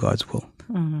desire to do God's will.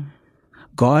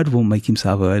 God will make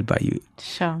Himself heard by you.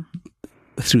 Sure.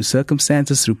 Through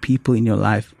circumstances, through people in your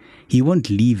life. He won't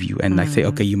leave you and say,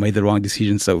 okay, you made the wrong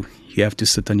decision, so you have to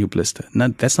sit on your blister. No,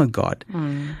 that's not God.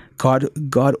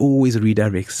 God always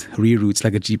reroutes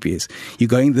like a GPS. You're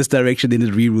going this direction, then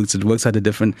it reroutes. It works out a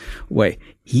different way.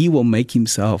 He will make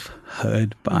Himself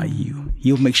heard by you.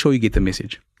 He'll make sure you get the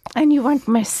message. And you won't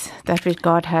miss that which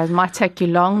God has. It might take you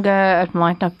longer. It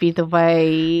might not be the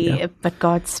way, but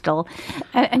God still.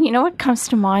 And you know what comes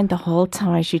to mind the whole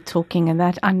time as you're talking, and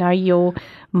that I know your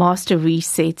master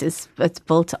reset it's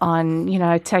built on,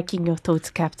 taking your thoughts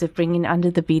captive, bringing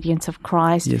under the obedience of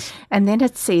Christ. Yes. And then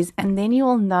it says, and then you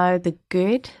will know the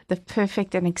good, the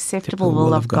perfect and acceptable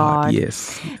will of God.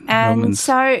 Yes. And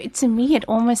so to me, it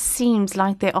almost seems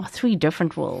like there are three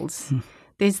different wills.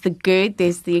 There's the good,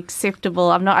 there's the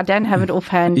acceptable. I don't have it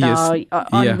offhand now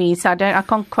on me, so I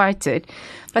can't quote it.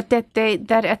 But that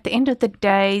at the end of the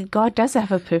day, God does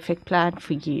have a perfect plan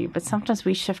for you. But sometimes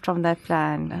we shift from that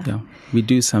plan. Yeah, we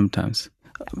do sometimes.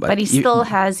 But He still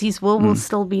has, His will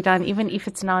still be done, even if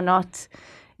it's now not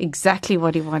exactly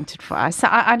what He wanted for us. So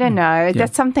I don't know. Yeah.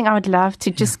 That's something I would love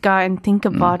to just go and think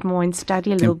about more and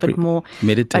study a little bit more.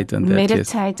 Meditate on that.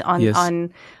 Meditate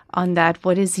on that.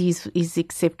 What is his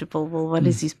acceptable will? What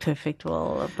is His perfect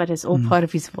will? But it's all part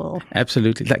of His will.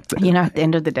 Absolutely. At the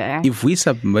end of the day. If we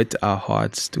submit our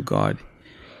hearts to God,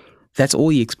 that's all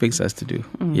He expects us to do.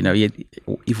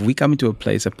 If we come into a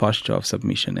posture of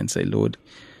submission and say, Lord,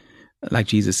 like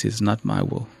Jesus says, not my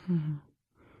will,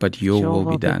 but your will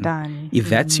be done. If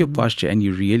that's your posture and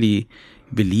you really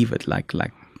believe it like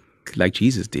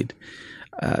Jesus did,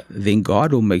 then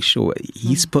God will make sure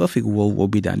His perfect will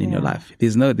be done in your life. There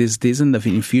isn't an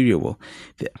inferior will.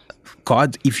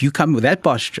 God, if you come with that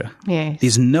posture,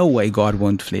 there's no way God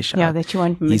won't flesh out. Yeah, that you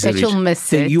won't miss it. You'll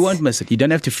miss it. You won't miss it. You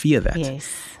don't have to fear that.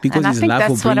 Yes. Because and His love will bring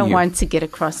you. that's what I want to get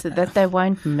across, that they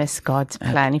won't miss God's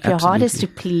plan. If your heart is to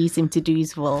please Him, to do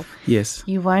His will,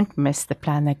 you won't miss the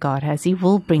plan that God has. He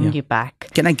will bring you back.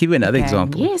 Can I give you another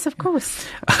example? Yes, of course.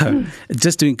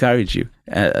 Just to encourage you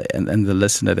and the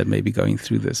listener that may be going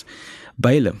through this.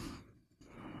 Balaam.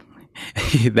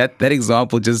 that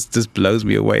example just blows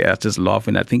me away. I just laugh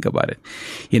when I think about it.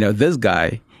 This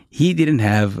guy, he didn't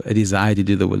have a desire to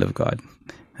do the will of God.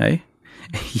 Hey,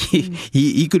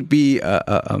 he could be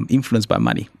influenced by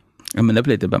money and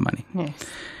manipulated by money. Yes.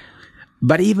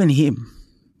 But even him,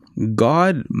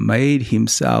 God made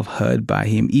himself heard by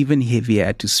him, even if he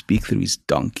had to speak through his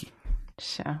donkey.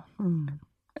 Sure.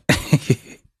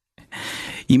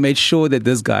 He made sure that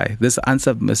this guy, this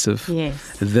unsubmissive,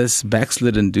 Yes. this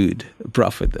backslidden dude,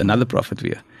 prophet, another prophet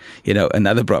here,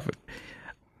 another prophet,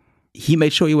 he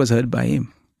made sure he was heard by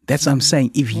him. That's what I'm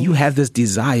saying. If you have this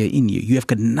desire in you, you have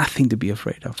got nothing to be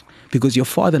afraid of, because your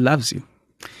Father loves you.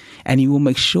 And he will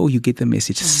make sure you get the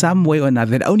message some way or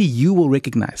another that only you will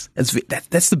recognize.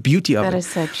 That's the beauty of it. That is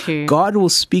so true. God will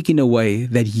speak in a way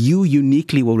that you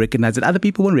uniquely will recognize, that other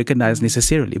people won't recognize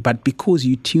necessarily. But because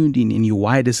you tuned in and you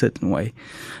wired a certain way,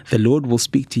 the Lord will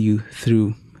speak to you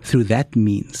through that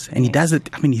means. And he does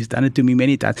it, he's done it to me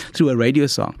many times, through a radio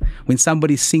song. When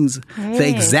somebody sings the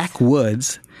exact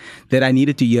words that I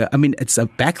needed to hear. It's a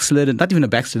backslidden, not even a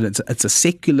backslidden, it's a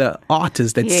secular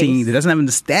artist that's singing, that doesn't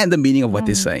understand the meaning of what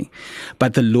they're saying.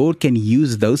 But the Lord can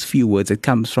use those few words that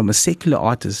comes from a secular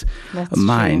artist's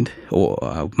mind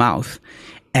or mouth,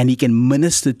 and he can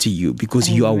minister to you because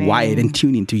you are wired and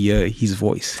tuned in to hear his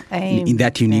voice in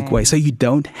that unique way. So you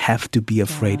don't have to be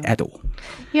afraid at all.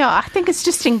 Yeah, I think it's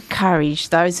just encourage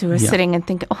those who are sitting and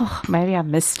think, oh, maybe I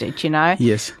missed it,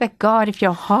 Yes. That God, if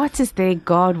your heart is there,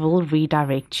 God will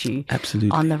redirect you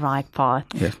Absolutely on the right path.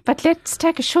 Yeah. But let's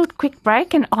take a short, quick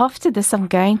break. And after this, I'm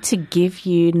going to give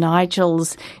you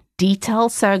Nigel's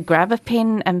details. So grab a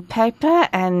pen and paper,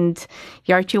 and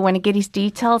Yoti will want to get his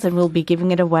details, and we'll be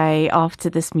giving it away after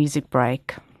this music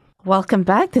break. Welcome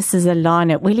back. This is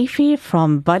Alana Willifee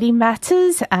from Body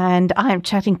Matters, and I am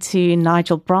chatting to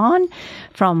Nigel Braun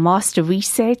from Master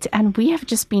Reset, and we have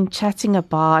just been chatting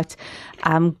about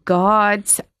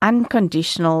God's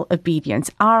unconditional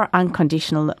obedience, our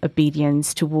unconditional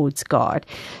obedience towards God.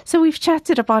 So we've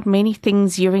chatted about many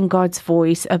things, hearing God's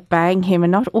voice, obeying Him,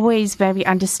 and not always very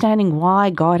understanding why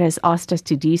God has asked us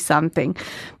to do something.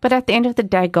 But at the end of the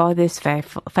day, God is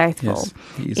faithful Yes,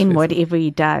 he is in faithful. whatever He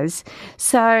does.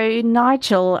 So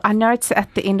Nigel, I know it's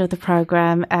at the end of the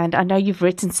program, and I know you've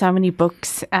written so many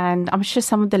books, and I'm sure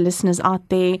some of the listeners out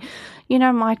there,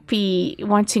 might be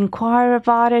want to inquire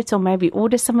about it or maybe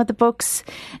order some of the books.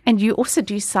 And you also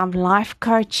do some life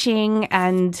coaching.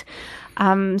 And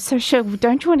so sure,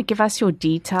 don't you want to give us your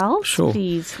details, Sure.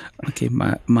 please? Okay,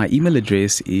 my email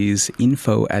address is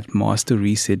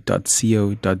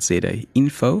info@masterreset.co.za.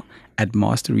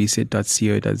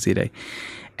 info@masterreset.co.za.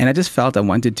 And I just felt I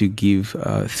wanted to give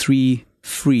 3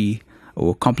 free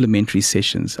or complimentary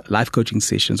sessions, life coaching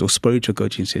sessions or spiritual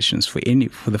coaching sessions for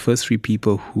the first 3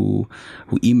 people who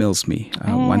emails me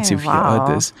once you've heard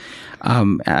this.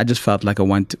 I just felt like I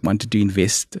wanted to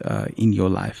invest in your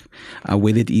life,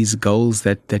 whether it is goals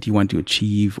that you want to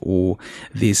achieve, or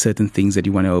there's certain things that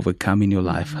you want to overcome in your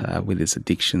life, whether it's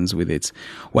addictions, whether it's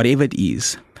whatever it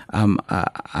is.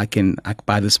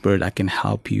 By the Spirit, I can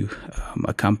help you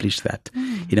accomplish that,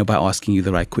 by asking you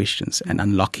the right questions and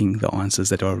unlocking the answers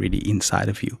that are already inside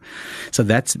of you. So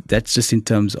that's just in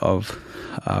terms of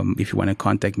if you want to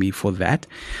contact me for that.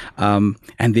 And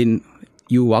then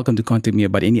you're welcome to contact me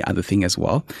about any other thing as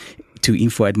well, to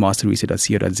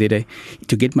info@masterreset.co.za.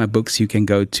 To get my books, you can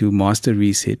go to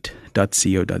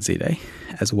masterreset.co.za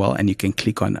as well, and you can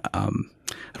click on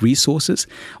resources.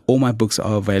 All my books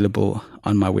are available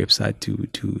on my website to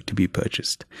be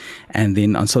purchased. And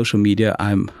then on social media,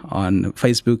 I'm on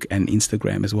Facebook and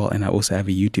Instagram as well, and I also have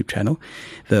a YouTube channel.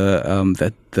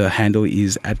 The handle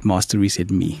is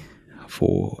 @MasterResetMe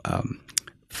for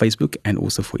Facebook and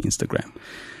also for Instagram.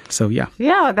 So yeah,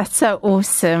 that's so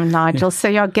awesome, Nigel. So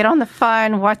get on the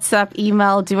phone, WhatsApp,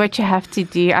 email, do what you have to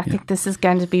do. I think this is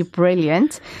going to be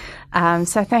brilliant.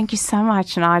 So thank you so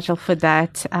much, Nigel, for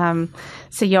that.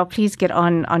 Please get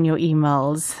on your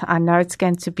emails. I know it's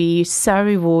going to be so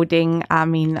rewarding. I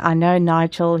know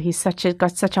Nigel, he's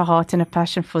got such a heart and a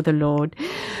passion for the Lord.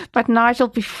 But Nigel,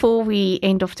 before we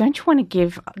end off, don't you want to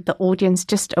give the audience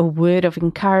just a word of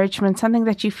encouragement, something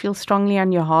that you feel strongly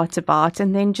on your heart about,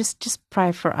 and then just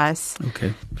pray for us?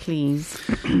 Okay. Please.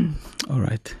 All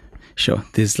right. Sure.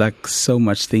 There's so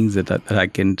much things that I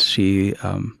can share.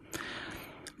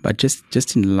 But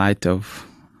just in light of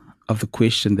the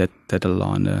question that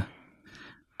Alana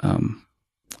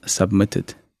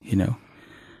submitted,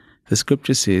 the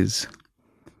scripture says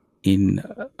in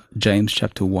James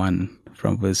chapter 1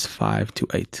 from verse 5 to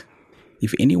 8,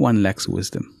 if anyone lacks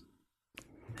wisdom,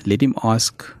 let him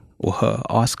ask or her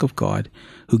ask of God,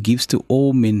 who gives to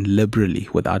all men liberally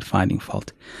without finding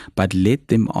fault. But let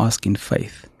them ask in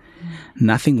faith,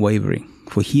 nothing wavering.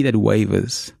 For he that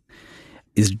wavers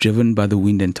is driven by the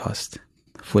wind and tossed.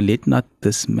 For let not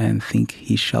this man think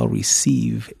he shall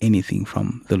receive anything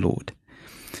from the Lord.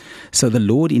 So the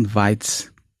Lord invites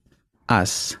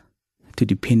us to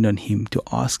depend on him, to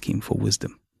ask him for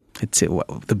wisdom.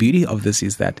 The beauty of this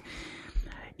is that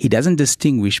he doesn't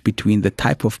distinguish between the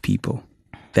type of people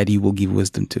that he will give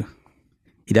wisdom to.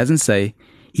 He doesn't say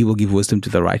he will give wisdom to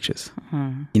the righteous.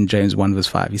 In James 1 verse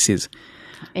 5, he says,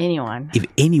 if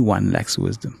anyone lacks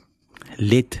wisdom,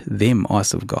 let them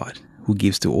ask of God, who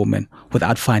gives to all men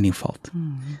without finding fault.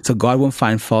 So God won't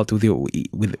find fault with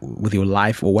your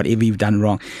life or whatever you've done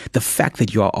wrong. The fact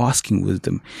that you are asking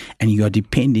wisdom and you are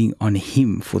depending on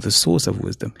him for the source of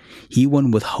wisdom, he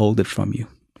won't withhold it from you.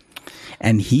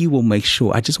 And he will make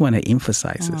sure, I just want to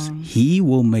emphasize this, he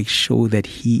will make sure that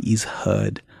he is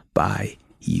heard by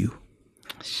you.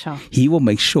 Sure. He will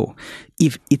make sure.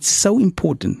 If it's so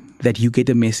important that you get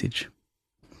a message,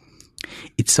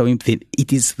 it's so important,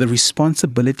 it is the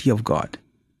responsibility of God.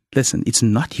 Listen, it's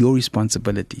not your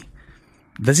responsibility.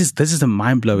 This is a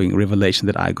mind-blowing revelation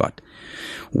that I got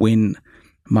when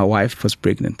my wife was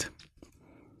pregnant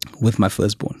with my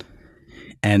firstborn,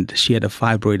 and she had a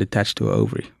fibroid attached to her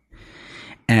ovary.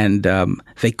 And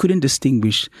they couldn't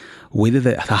distinguish whether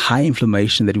the high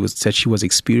inflammation that she was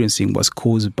experiencing was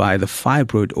caused by the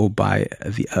fibroid or by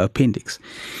the appendix.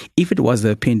 If it was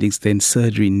the appendix, then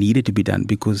surgery needed to be done,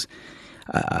 because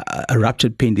a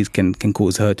ruptured appendix can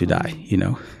cause her to die,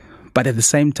 But at the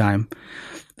same time,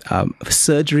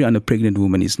 surgery on a pregnant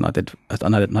woman is not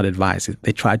advised.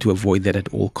 They try to avoid that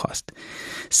at all cost.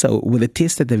 So with the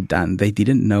test that they've done, they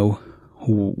didn't know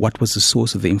what was the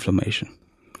source of the inflammation.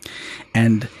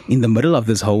 And in the middle of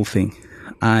this whole thing,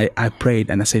 I prayed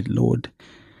and I said, Lord,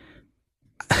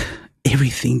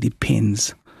 everything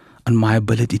depends on my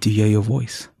ability to hear your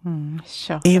voice.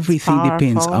 Sure. Everything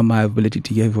depends on my ability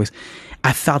to hear your voice.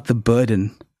 I felt the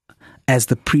burden as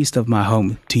the priest of my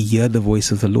home to hear the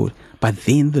voice of the Lord. But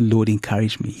then the Lord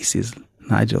encouraged me. He says,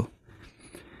 Nigel,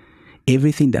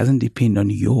 everything doesn't depend on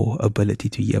your ability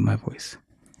to hear my voice.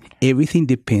 Everything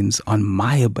depends on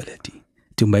my ability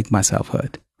to make myself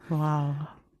heard. Wow.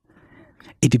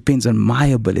 It depends on my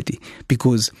ability,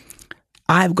 because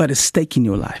I've got a stake in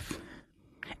your life.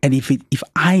 And if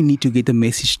I need to get a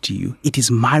message to you, it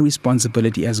is my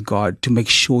responsibility as God to make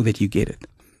sure that you get it.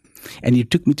 And you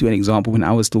took me to an example when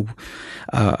I was still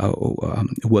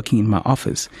working in my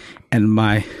office, and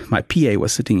my PA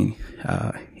was sitting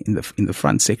in the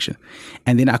front section,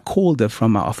 and then I called her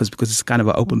from my office because it's kind of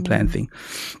an open plan thing,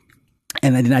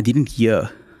 and then I didn't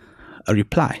hear a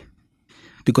reply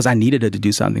because I needed her to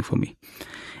do something for me.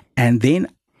 And then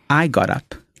I got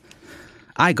up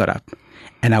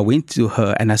and I went to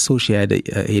her and I saw she had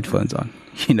headphones on,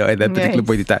 at that particular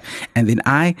point in time. And then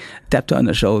I tapped her on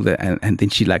the shoulder, and then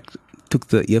she took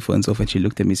the earphones off and she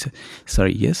looked at me and said,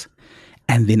 sorry, yes.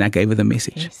 And then I gave her the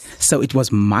message. Yes. So it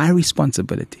was my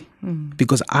responsibility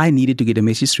because I needed to get a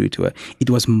message through to her. It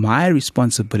was my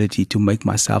responsibility to make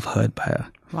myself heard by her.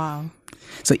 Wow.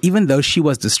 So even though she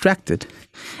was distracted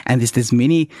and there's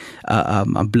many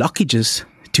blockages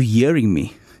to hearing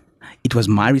me, it was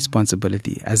my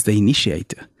responsibility as the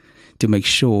initiator to make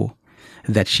sure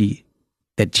that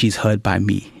she's heard by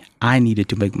me. I needed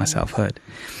to make myself heard.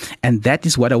 And that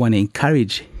is what I want to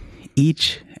encourage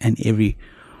each and every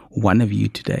one of you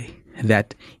today,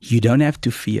 that you don't have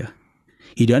to fear.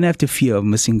 You don't have to fear of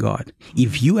missing God.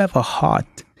 If you have a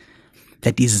heart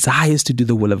that desires to do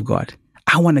the will of God,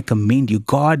 I want to commend you.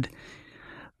 God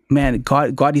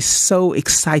is so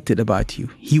excited about you.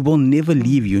 He will never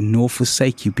leave you nor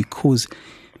forsake you because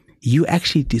you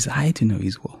actually desire to know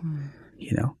His will,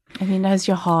 And He knows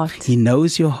your heart. He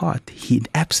knows your heart. He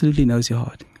absolutely knows your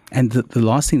heart. And the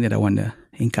last thing that I want to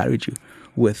encourage you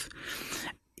with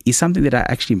is something that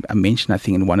I mentioned, I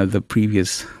think, in one of the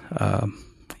previous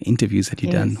interviews that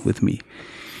you've done with me,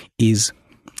 is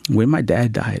when my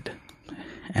dad died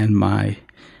and my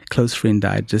close friend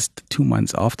died just 2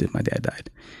 months after my dad died.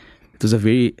 It was a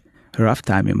very rough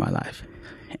time in my life.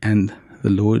 And the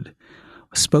Lord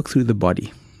spoke through the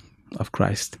body of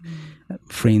Christ,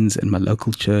 friends in my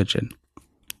local church. And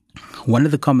one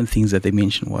of the common things that they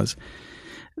mentioned was,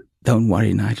 don't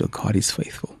worry, Nigel, God is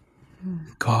faithful.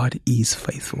 God is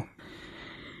faithful.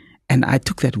 And I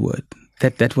took that word.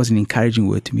 That was an encouraging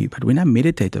word to me. But when I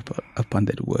meditated upon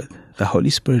that word, the Holy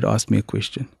Spirit asked me a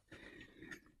question.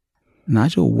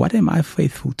 Nigel, what am I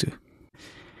faithful to?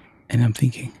 And I'm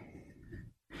thinking.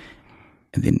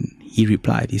 And then He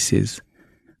replied, He says,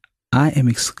 I am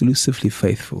exclusively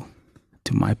faithful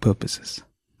to my purposes.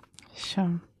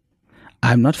 Sure.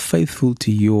 I'm not faithful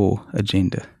to your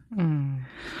agenda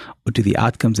or to the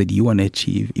outcomes that you want to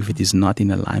achieve if it is not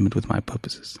in alignment with my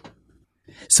purposes.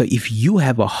 So if you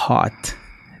have a heart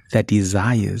that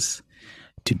desires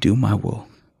to do my will,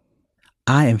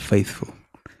 I am faithful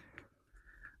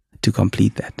to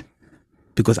complete that,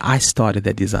 because I started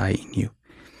that desire in you,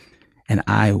 and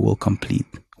I will complete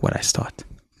what I start.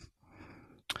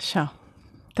 Sure.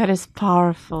 That is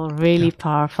powerful, really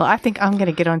powerful. I think I'm going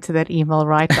to get onto that email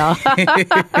right now.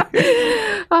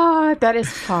 Oh, that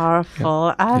is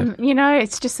powerful. You know,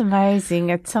 it's just amazing.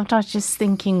 It's sometimes just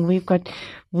thinking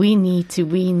we need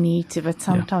to, but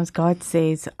sometimes God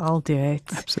says, I'll do it.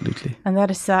 Absolutely. And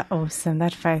that is so awesome,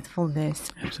 that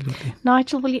faithfulness. Absolutely.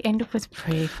 Nigel, will you end up with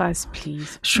prayer for us,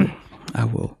 please? Sure, I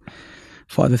will.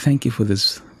 Father, thank you for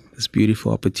this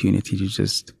beautiful opportunity to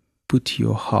just put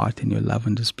your heart and your love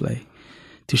on display,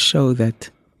 to show that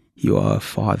you are a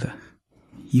Father.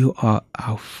 You are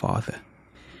our Father.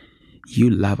 You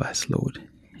love us, Lord.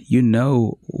 You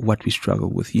know what we struggle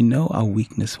with. You know our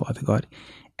weakness, Father God,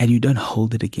 and you don't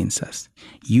hold it against us.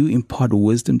 You impart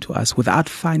wisdom to us without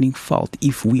finding fault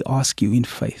if we ask you in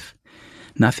faith,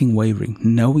 nothing wavering,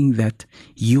 knowing that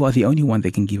you are the only one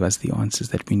that can give us the answers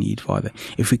that we need, Father.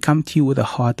 If we come to you with a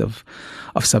heart of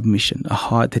submission, a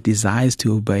heart that desires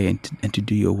to obey and to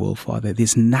do your will, Father,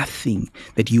 there's nothing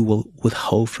that you will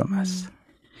withhold from us.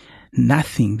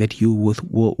 Nothing that you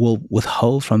will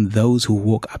withhold from those who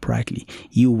walk uprightly.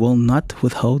 You will not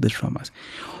withhold it from us.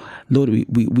 Lord,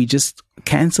 we just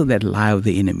cancel that lie of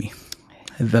the enemy.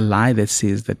 The lie that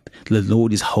says that the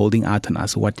Lord is holding out on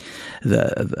us, what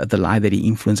the lie that he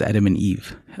influenced Adam and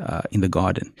Eve in the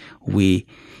garden, where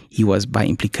he was by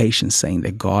implication saying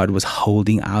that God was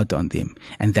holding out on them,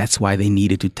 and that's why they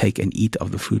needed to take and eat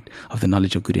of the fruit of the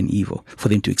knowledge of good and evil, for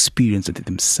them to experience it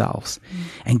themselves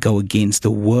and go against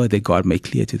the word that God made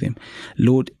clear to them.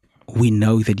 Lord, we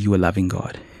know that you are loving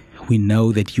God. We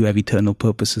know that you have eternal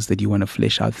purposes that you want to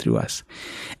flesh out through us.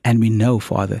 And we know,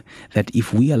 Father, that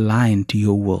if we align to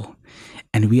your will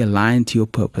and we align to your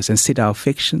purpose and set our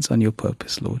affections on your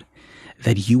purpose, Lord,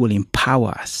 that you will empower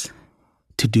us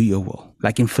to do your will.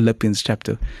 Like in Philippians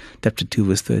chapter 2,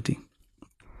 verse 13.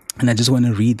 And I just want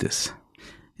to read this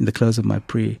in the close of my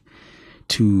prayer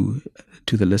to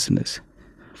the listeners.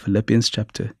 Philippians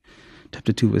chapter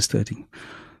 2, verse 13.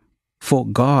 For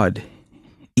God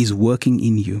is working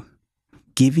in you,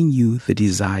 giving you the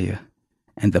desire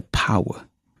and the power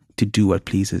to do what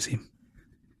pleases him.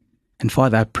 And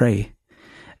Father, I pray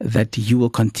that you will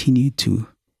continue to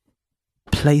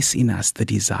place in us the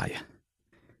desire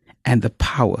and the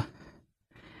power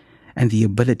and the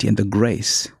ability and the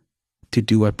grace to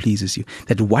do what pleases you.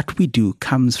 That what we do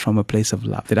comes from a place of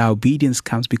love. That our obedience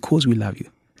comes because we love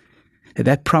you.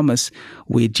 That promise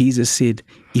where Jesus said,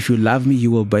 if you love me,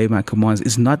 you will obey my commands,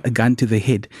 is not a gun to the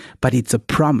head, but it's a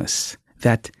promise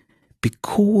that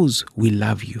because we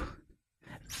love you,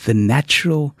 the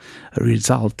natural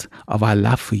result of our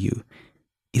love for you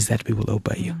is that we will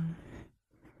obey you.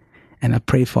 And I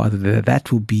pray, Father, that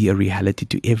that will be a reality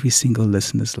to every single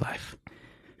listener's life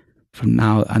from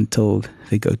now until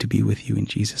they go to be with you, in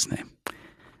Jesus' name.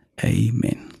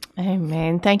 Amen.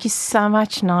 Amen. Thank you so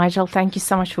much, Nigel. Thank you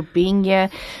so much for being here,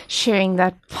 sharing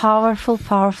that powerful,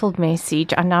 powerful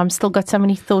message. I know I'm still got so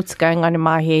many thoughts going on in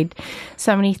my head,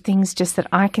 so many things just that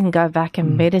I can go back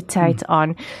and meditate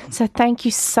on. So thank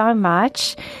you so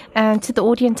much. And to the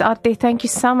audience out there, thank you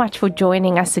so much for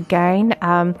joining us again.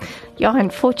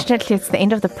 Unfortunately, it's the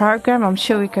end of the program. I'm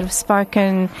sure we could have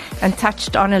spoken and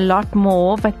touched on a lot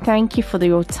more, but thank you for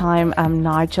your time,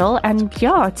 Nigel. And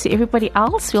to everybody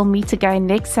else, we'll meet again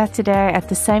next Saturday at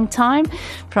the same time.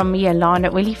 From me,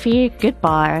 Alana Willifear,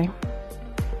 goodbye.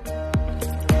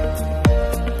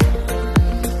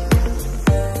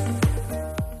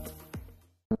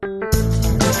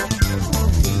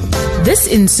 This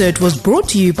insert was brought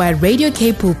to you by Radio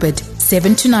K Pulpit,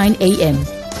 7 to 9 a.m.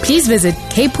 Please visit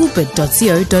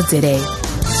kpulpit.co.za.